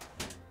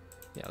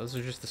 Yeah, those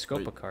are just the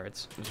scope of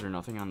cards. Is there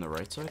nothing on the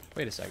right side?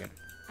 Wait a second.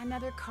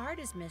 Another card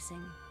is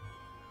missing.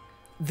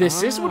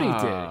 This is what he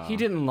did. He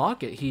didn't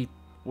lock it.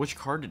 Which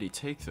card did he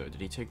take, though? Did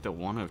he take the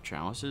 1 of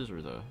chalices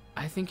or the...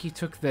 I think he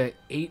took the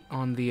 8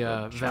 on the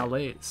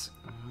valets.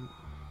 Uh-huh.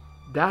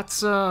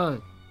 That's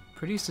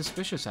pretty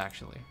suspicious,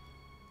 actually.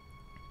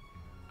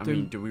 I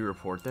mean, do we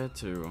report that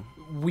to...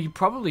 We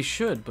probably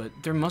should, but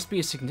there must be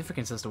a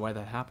significance as to why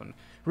that happened.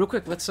 Real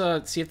quick, let's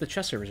see if the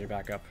chess servers are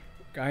back up.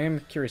 I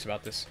am curious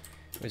about this.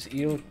 It was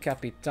Il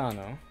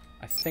Capitano.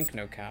 I think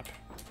no cap.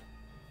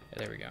 Yeah,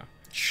 there we go.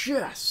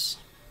 Chess!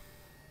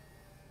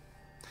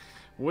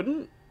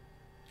 Wouldn't...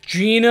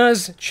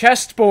 Gina's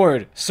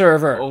chessboard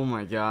server. Oh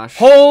my gosh.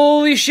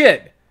 Holy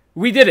shit!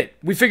 We did it.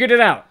 We figured it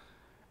out.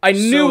 I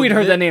knew we'd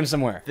heard that name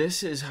somewhere.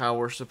 This is how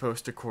we're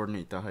supposed to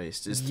coordinate the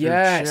heist, is through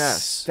Yes,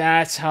 chess.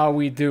 that's how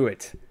we do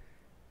it.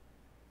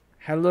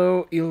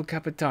 Hello, Il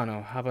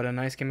Capitano. How about a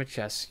nice game of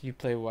chess? You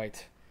play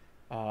white.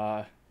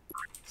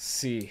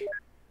 C.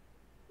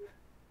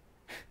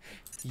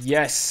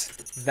 Yes,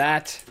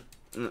 that.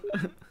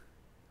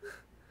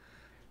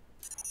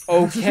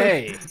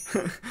 Okay.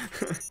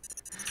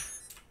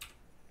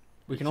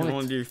 We can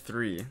only do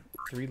 3.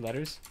 3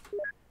 letters?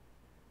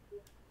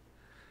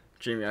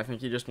 Jamie, I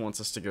think he just wants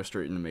us to go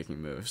straight into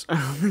making moves. I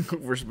don't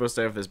think we're supposed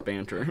to have this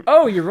banter.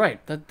 Oh, you're right.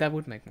 That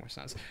would make more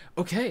sense.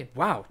 Okay,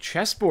 wow,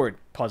 chessboard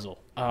puzzle.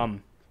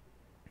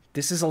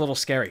 This is a little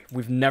scary.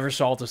 We've never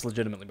solved this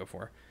legitimately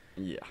before.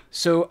 Yeah.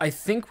 So I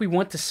think we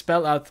want to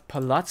spell out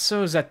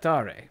Palazzo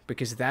Zattare,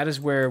 because that is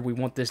where we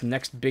want this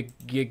next big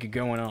gig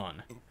going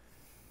on.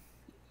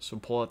 So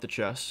pull out the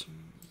chess.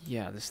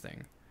 Yeah, this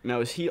thing.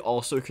 Now, is he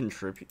also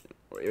contribute?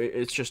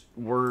 It's just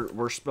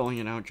we're spelling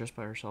it out just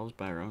by ourselves,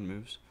 by our own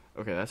moves.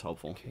 Okay, that's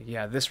helpful. Okay,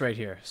 yeah, this right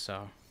here,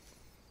 so.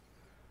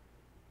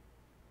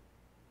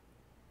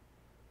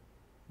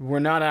 We're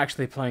not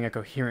actually playing a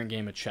coherent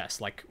game of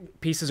chess. Like,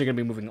 pieces are going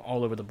to be moving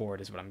all over the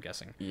board, is what I'm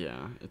guessing.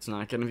 Yeah, it's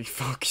not going to be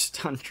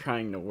focused on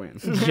trying to win.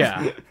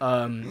 Yeah.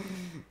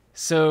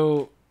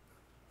 So,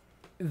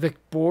 the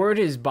board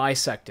is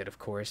bisected, of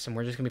course, and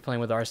we're just going to be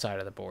playing with our side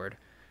of the board.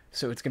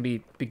 So it's going to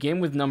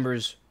begin with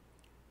numbers.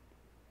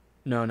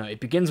 No, it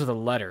begins with a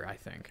letter, I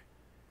think.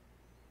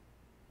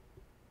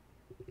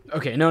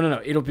 Okay,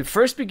 no. It'll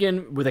first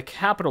begin with a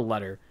capital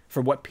letter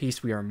for what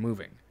piece we are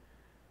moving.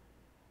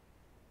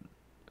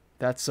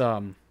 That's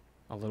a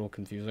little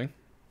confusing.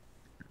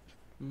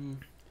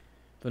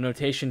 The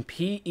notation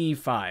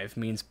PE5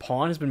 means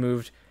pawn has been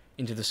moved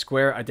into the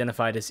square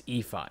identified as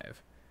E5.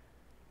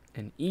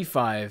 And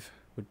E5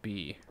 would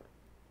be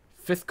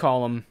 5th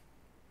column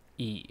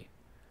E.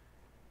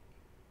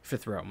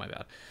 5th row, my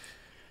bad.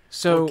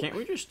 So well, can't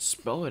we just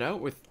spell it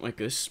out with like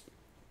this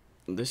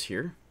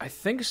here? I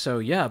think so,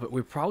 yeah, but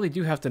we probably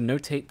do have to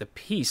notate the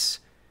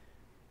piece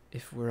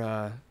if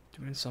we're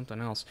doing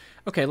something else.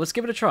 Okay, let's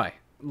give it a try.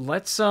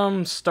 Let's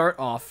start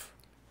off.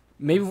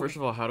 Maybe First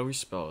of all, how do we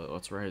spell it?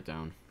 Let's write it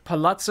down.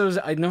 Palazzo's.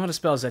 I know how to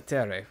spell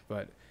Zattare,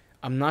 but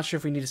I'm not sure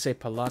if we need to say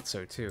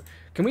Palazzo too.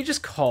 Can we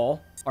just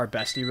call our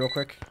bestie real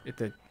quick?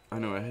 I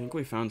know. I think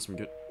we found some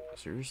good.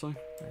 Seriously?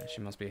 Yeah,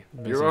 she must be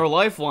busy. You're our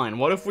lifeline.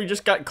 What if we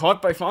just got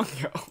caught by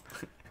Fongo?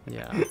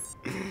 Yeah.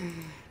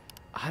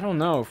 I don't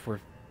know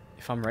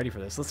if I'm ready for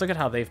this. Let's look at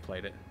how they've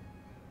played it.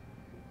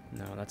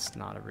 No, that's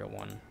not a real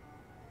one.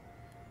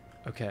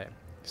 Okay,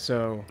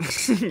 so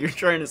you're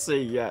trying to say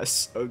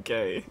yes.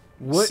 Okay.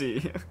 What?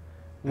 See.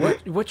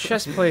 What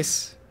chess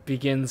place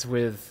begins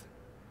with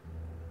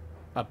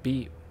a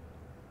B?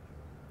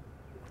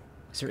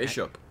 Is there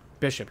Bishop.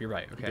 Bishop, you're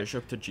right. Okay.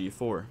 Bishop to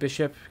G4.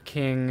 Bishop,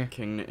 king.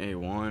 King to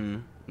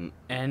A1.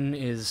 N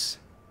is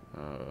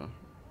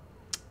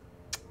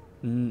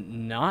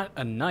not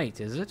a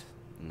knight, is it?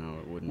 No,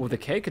 it wouldn't. Well, the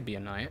K could be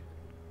a knight.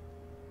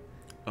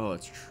 Oh,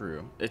 that's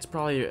true. It's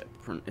probably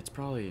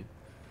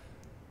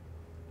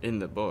in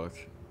the book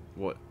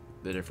what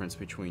the difference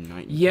between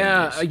knight and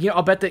Yeah, king is.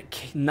 I'll bet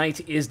that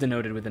knight is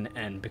denoted with an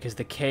N because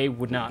the K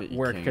would not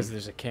work king. because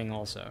there's a king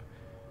also.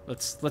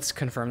 Let's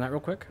confirm that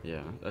real quick.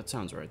 Yeah, that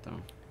sounds right though.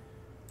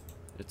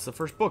 It's the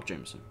first book,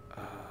 Jameson.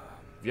 Have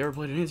you ever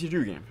played an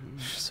anti-Jew game?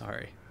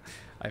 Sorry,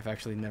 I've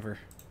actually never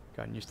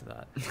gotten used to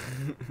that.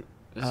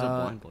 This is a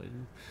blind blazer.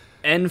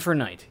 N for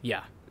knight,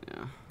 yeah.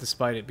 Yeah.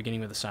 Despite it beginning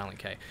with a silent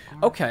K.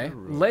 Okay,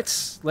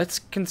 let's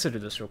consider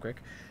this real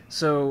quick.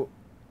 So,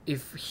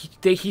 if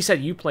he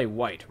said you play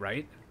white,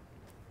 right?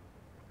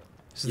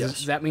 So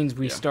yes. that means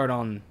we start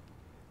on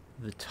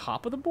the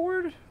top of the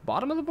board,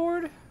 bottom of the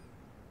board.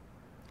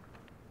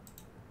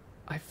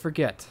 I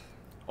forget.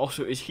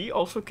 Also, is he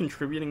also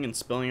contributing and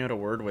spelling out a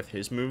word with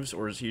his moves,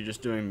 or is he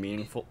just doing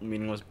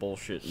meaningless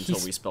bullshit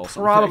until we spell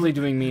something? Probably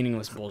doing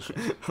meaningless bullshit.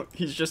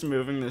 He's just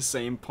moving the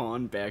same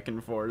pawn back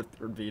and forth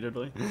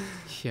repeatedly.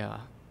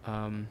 Yeah.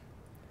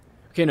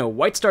 Okay, no,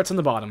 white starts on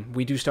the bottom.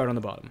 We do start on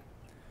the bottom.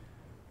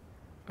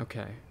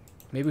 Okay.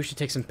 Maybe we should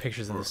take some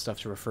pictures of this stuff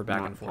to refer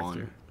back and forth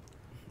through.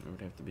 It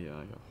would have to be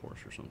like a horse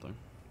or something.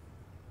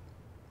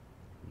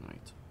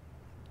 Knight.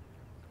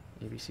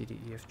 A, B, C, D,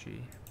 E, F,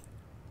 G.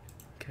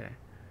 Okay.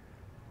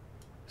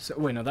 So,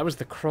 wait, no, that was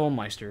the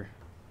Krollmeister.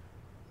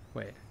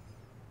 Wait.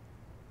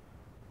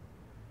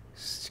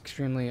 It's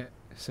extremely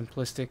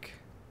simplistic.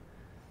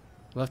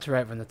 Left to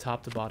right from the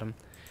top to bottom.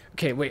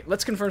 Okay, wait,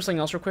 let's confirm something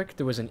else real quick.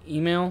 There was an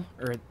email,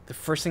 or the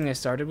first thing they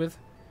started with.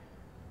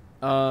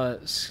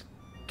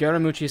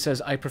 Scaramucci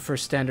says, I prefer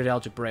standard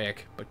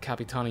algebraic, but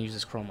Capitano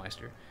uses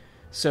Krollmeister.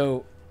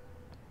 So,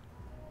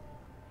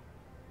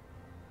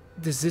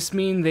 does this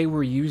mean they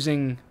were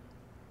using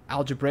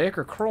algebraic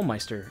or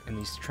Krollmeister in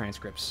these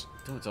transcripts?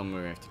 Don't tell me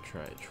we have to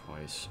try it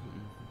twice.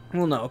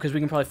 Well, no, because we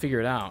can probably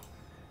figure it out.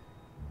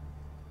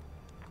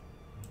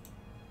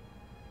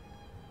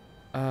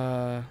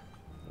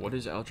 What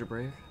is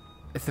algebraic?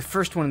 It's the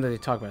first one that they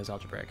talk about is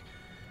algebraic.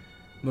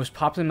 Most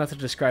popular method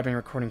of describing and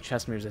recording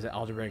chess moves is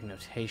algebraic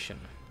notation.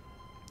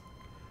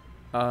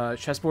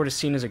 Chessboard is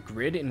seen as a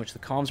grid in which the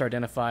columns are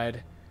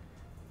identified.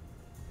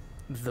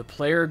 The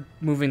player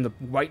moving the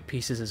white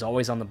pieces is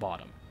always on the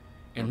bottom.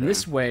 In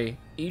this way,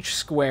 each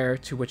square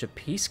to which a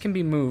piece can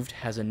be moved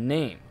has a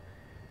name.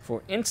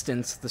 For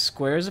instance, the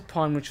squares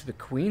upon which the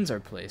queens are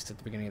placed at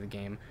the beginning of the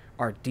game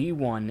are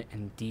D1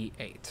 and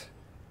D8.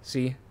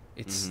 See?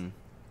 It's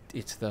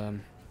the...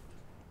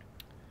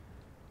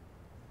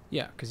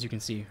 Yeah, because you can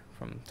see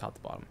from top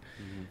to bottom.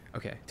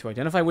 Okay, to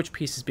identify which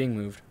piece is being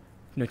moved,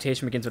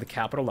 notation begins with a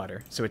capital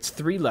letter, so it's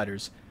 3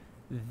 letters.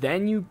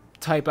 Then you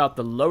type out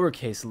the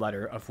lowercase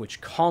letter of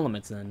which column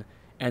it's in,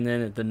 and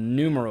then the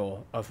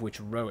numeral of which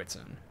row it's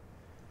in.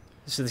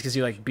 So this gives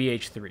you like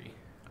BH3.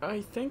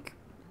 I think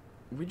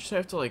we just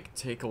have to like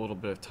take a little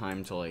bit of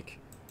time to like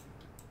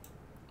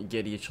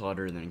get each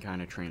letter and then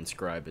kind of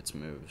transcribe its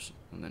moves,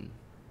 and then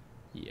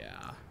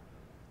Yeah.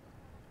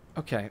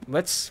 Okay,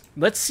 let's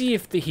see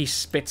if he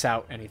spits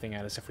out anything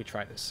at us if we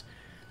try this.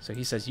 So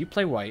he says you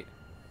play white,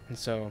 and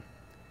so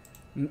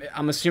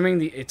I'm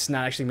assuming it's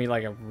not actually gonna be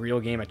like a real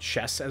game of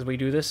chess as we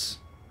do this.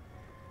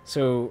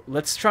 So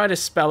let's try to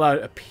spell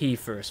out a P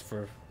first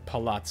for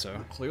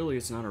Palazzo. clearly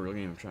it's not a real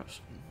game of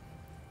chess.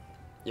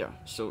 Yeah,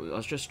 so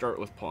let's just start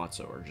with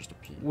Palazzo or just a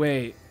P.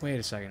 Wait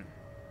a second.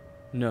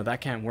 No,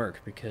 that can't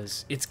work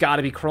because it's got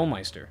to be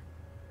Krollmeister.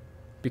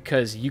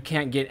 Because you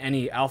can't get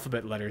any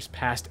alphabet letters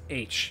past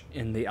H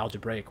in the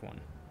algebraic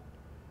one.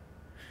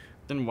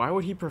 Then why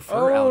would he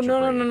prefer Oh,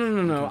 algebraic?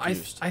 no. I'm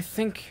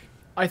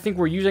I think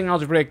we're using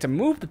algebraic to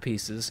move the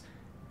pieces,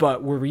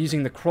 but we're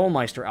using the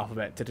Krollmeister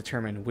alphabet to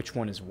determine which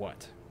one is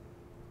what.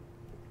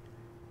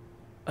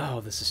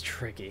 Oh, this is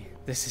tricky.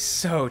 This is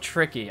so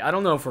tricky. I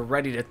don't know if we're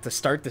ready to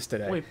start this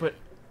today. Wait, but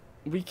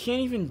we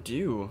can't even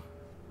do...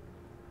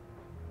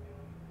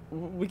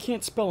 We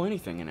can't spell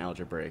anything in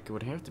algebraic. It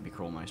would have to be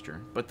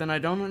Krollmeister. But then I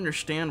don't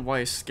understand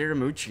why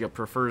Scaramuccia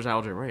prefers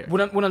algebraic.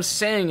 What I'm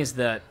saying is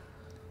that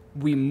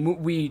we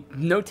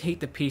notate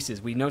the pieces.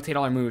 We notate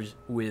all our moves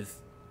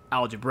with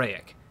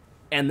algebraic.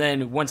 And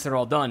then once they're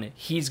all done,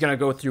 he's going to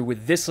go through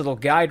with this little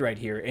guide right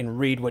here and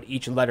read what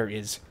each letter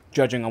is,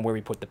 judging on where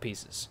we put the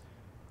pieces.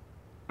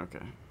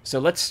 Okay. So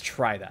let's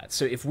try that.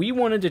 So if we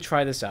wanted to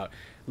try this out,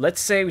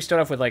 let's say we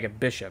start off with like a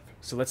bishop.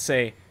 So let's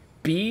say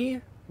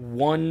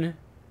B1B,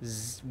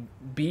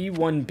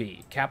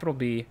 capital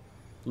B,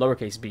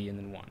 lowercase b, and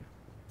then 1.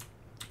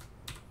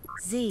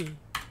 Z.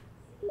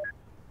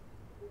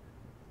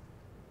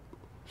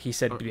 He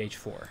said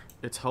BH4.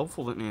 It's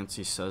helpful that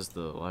Nancy says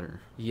the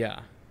letter. Yeah.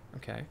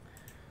 Okay.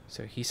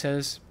 So he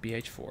says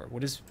BH4.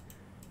 What is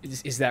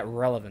that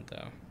relevant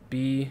though?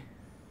 B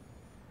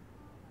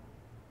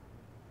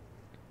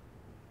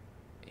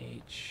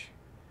H.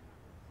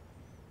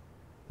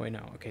 Wait,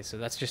 no. Okay, so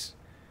that's just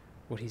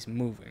what he's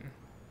moving.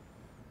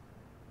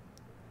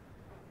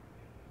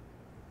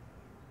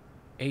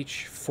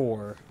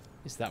 H4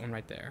 is that one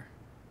right there.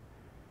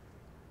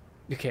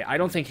 Okay, I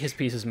don't think his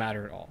pieces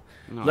matter at all.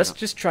 No, Let's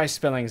just try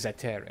spelling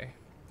Zetere.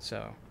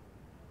 So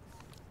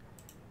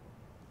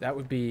that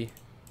would be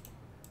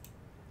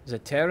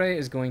Zetere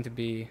is going to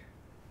be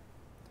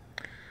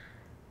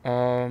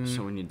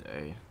So we need the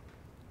A.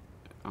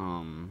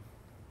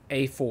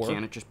 A4.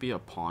 Can it just be a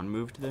pawn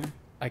moved there?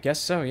 I guess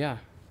so, yeah.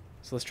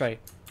 So let's try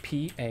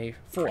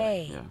PA4.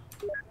 A. Yeah.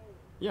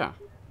 Yeah.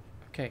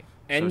 Okay.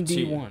 So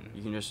T, ND1.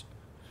 you can just...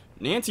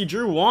 Nancy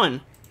drew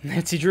 1!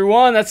 Nancy drew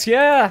 1. That's,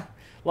 yeah.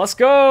 Let's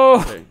go.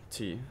 Okay,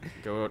 T.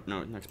 Go,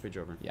 no, next page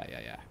over.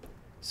 Yeah.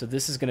 So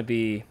this is going to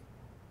be...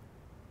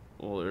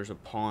 Well, there's a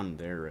pawn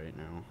there right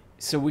now.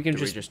 So we can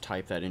Do we just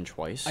type that in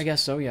twice? I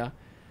guess so, yeah.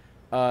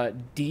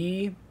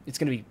 D... It's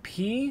going to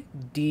be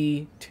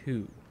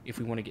PD2 if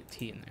we want to get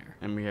T in there.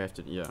 And we have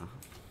to, yeah.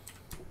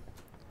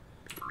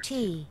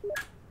 T.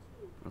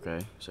 Okay,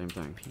 same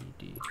thing.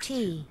 PD.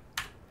 T.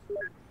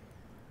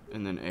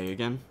 And then A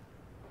again?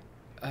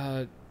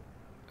 Oh,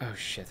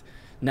 shit.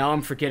 Now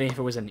I'm forgetting if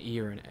it was an E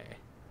or an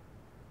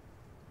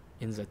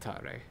A. In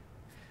Zatare.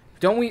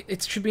 Don't we...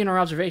 It should be in our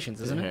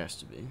observations, isn't it? It has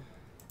to be.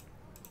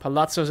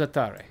 Palazzo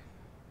Zatare.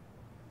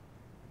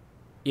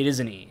 It is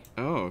an E.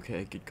 Oh,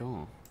 okay, good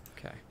call.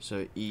 Okay.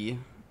 So E,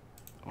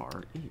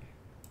 R, E.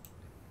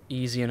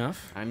 Easy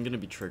enough. I'm gonna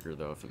be triggered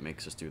though if it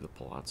makes us do the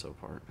Palazzo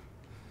part.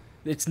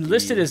 It's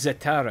listed as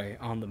Zatare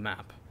on the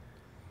map.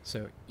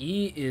 So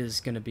E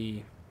is going to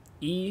be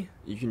E4.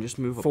 You can just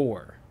move up.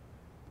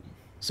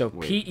 So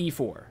Wait.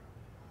 PE4.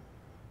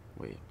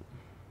 Wait.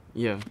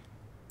 Yeah.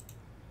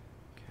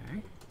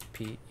 Okay.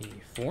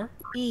 PE4.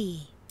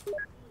 E.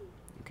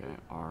 Okay,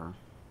 R.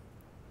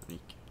 I mean,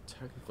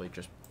 technically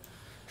just...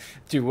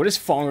 Dude, what is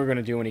Fonger going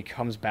to do when he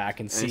comes back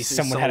and I sees see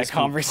someone had a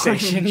someone's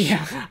conversation? playing-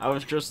 Yeah. I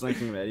was just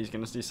thinking that he's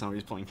gonna see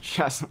somebody's playing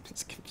chess.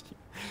 It's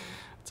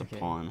a Okay.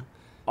 pawn. You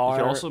R.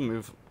 can also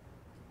move...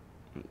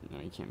 No,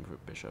 you can't move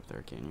a bishop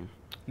there, can you?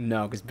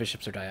 No, because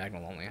bishops are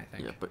diagonal only, I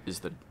think. Yeah, but is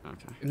the...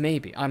 Okay.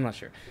 Maybe. I'm not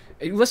sure.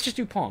 Let's just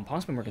do pawn.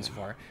 Pawn's been working so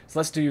far. So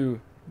let's do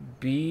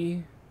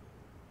B...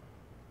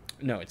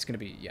 No, it's going to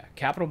be, yeah,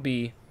 capital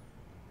B...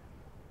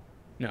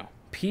 No.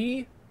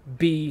 PB2.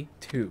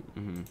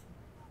 Mm-hmm.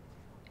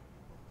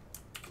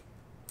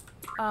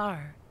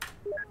 R.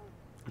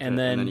 And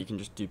then you can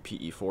just do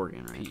PE4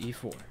 again, right?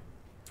 PE4.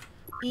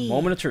 E.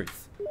 Moment of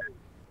truth.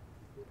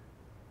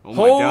 Oh my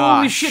Holy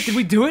gosh. shit, did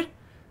we do it?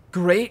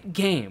 Great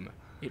game.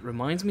 It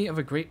reminds me of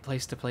a great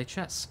place to play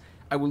chess.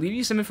 I will leave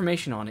you some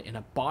information on it in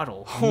a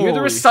bottle near the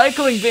Holy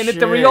recycling bin at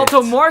the shit.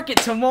 Rialto Market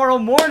tomorrow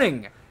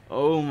morning.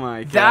 Oh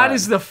my god. That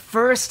is the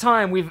first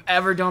time we've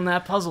ever done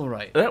that puzzle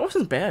right. That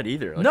wasn't bad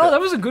either. Like No,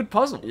 that was a good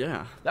puzzle.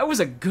 Yeah. That was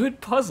a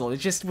good puzzle. It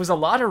just was a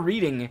lot of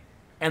reading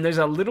And there's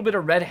a little bit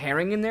of red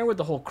herring in there with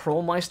the whole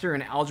Krollmeister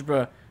and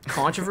algebra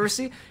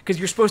controversy, because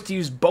you're supposed to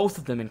use both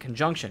of them in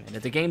conjunction, and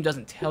the game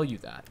doesn't tell you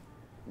that.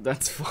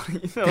 That's funny.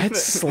 Though.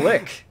 That's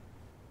slick.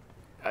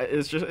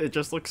 It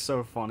just looks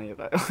so funny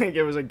that like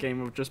it was a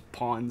game of just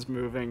pawns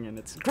moving, and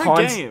it's a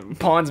great game.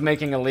 Pawns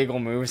making illegal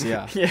moves,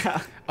 yeah.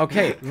 Yeah.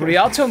 Okay,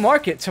 Rialto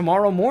Market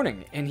tomorrow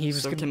morning, and he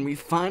was. So can we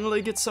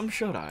finally get some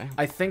shut-eye?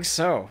 I think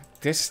so.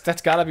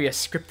 That's gotta be a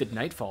scripted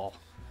Nightfall.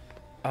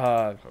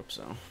 Hope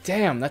so.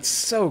 Damn, that's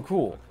so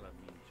cool.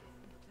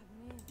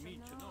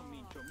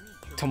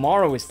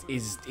 Tomorrow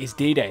is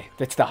D-Day.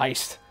 That's the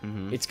heist.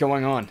 It's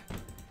going on.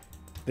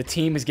 The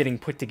team is getting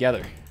put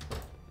together.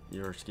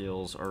 Your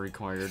skills are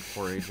required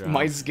for a job.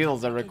 My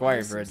skills are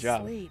required for a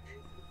job.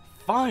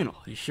 Finally.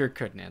 You sure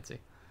could, Nancy.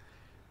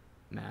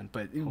 Man,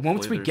 but Hopefully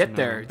once we there's get no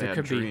there, there bad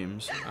could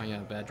dreams. be. Oh yeah,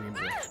 bad dreams.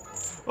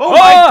 Oh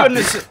my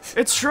goodness!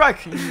 It's Shrek.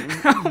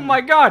 Oh my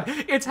God!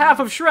 It's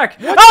half of Shrek.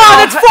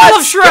 Oh, it's full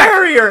of Shrek.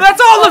 Scarier.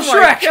 That's all of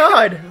Shrek.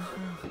 God.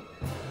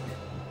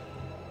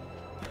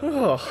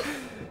 Oh.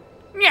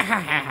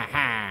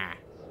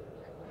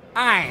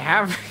 I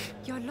have.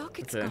 Your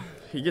locket's Okay. gone.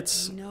 He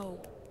gets No.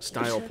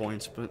 style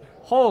points, but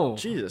Oh,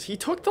 Jesus, he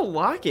took the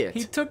locket.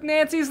 he took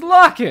Nancy's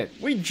locket.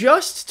 We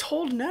just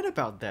told Ned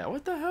about that.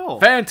 What the hell?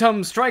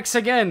 Phantom strikes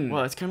again.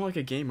 Well, it's kind of like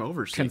a game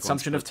over sequence.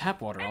 Consumption of but-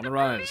 tap water on the Police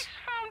rise.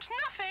 found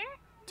nothing.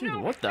 Dude, No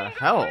what the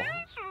hell?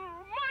 fingerprints or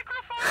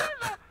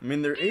microphones or I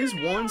mean, there is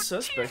one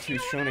suspect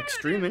who's shown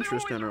extreme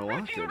interest in her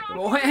locket. But...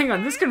 Well, hang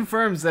on. This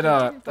confirms that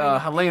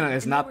Helena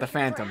is not the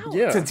Phantom.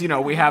 Yeah. Since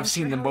we have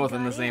seen them both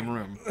in the same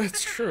room.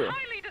 It's true.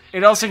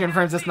 It also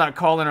confirms it's not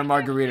Colin or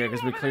Margarita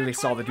because we clearly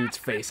saw the dude's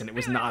face and it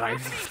was not either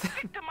of them.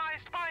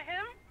 victimized by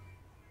him.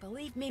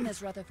 Believe me,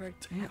 Miss Rutherford,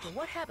 after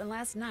what happened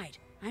last night,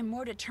 I'm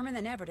more determined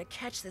than ever to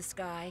catch this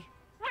guy.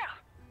 Well,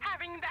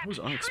 having that was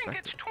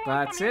unexpected. trinket torn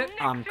That's from your it.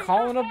 neck I'm seems to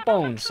calling a have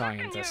bone brought out the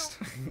truth in you. scientist.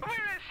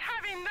 Whereas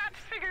having that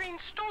figurine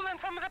stolen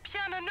from the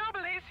Piano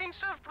Nobile seems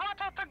to have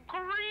brought out the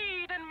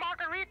greed in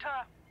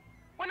Margarita.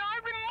 When I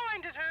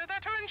reminded her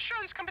that her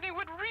insurance company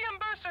would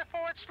reimburse her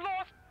for its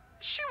loss,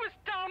 she was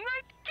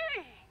downright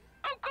giddy.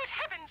 Oh, good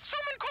heavens!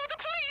 Someone call the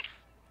police!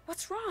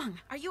 What's wrong?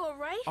 Are you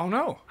alright? Oh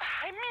no.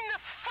 I mean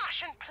the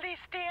fashion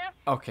police, dear.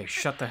 Okay,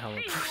 shut the hell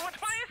up. See what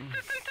my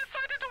assistant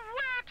decided to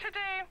wear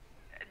today.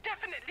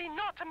 Definitely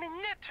not a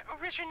Minette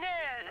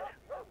originelle.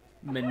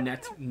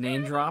 Minette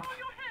name drop.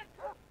 Your head.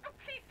 Oh,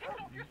 please take it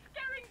off. You're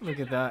scaring Look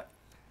at that.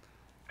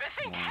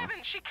 Thank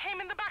heaven she came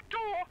in the back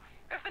door.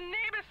 If the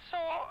neighbors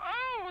saw,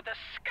 oh, the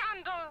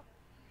scandal.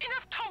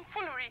 Enough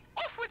tomfoolery.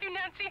 Off with you,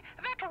 Nancy.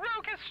 That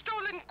rogue has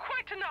stolen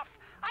quite enough.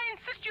 I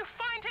insist you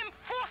find him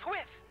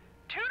forthwith.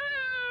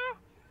 Toodaloo!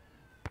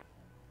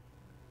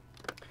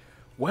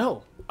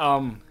 Well,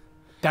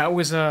 that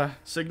was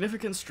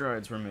Significant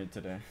strides were made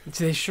today.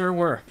 they sure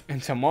were.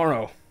 And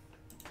tomorrow,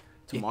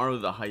 Tomorrow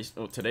the heist.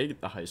 Oh, today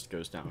the heist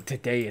goes down.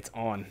 today it's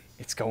on.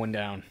 It's going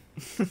down.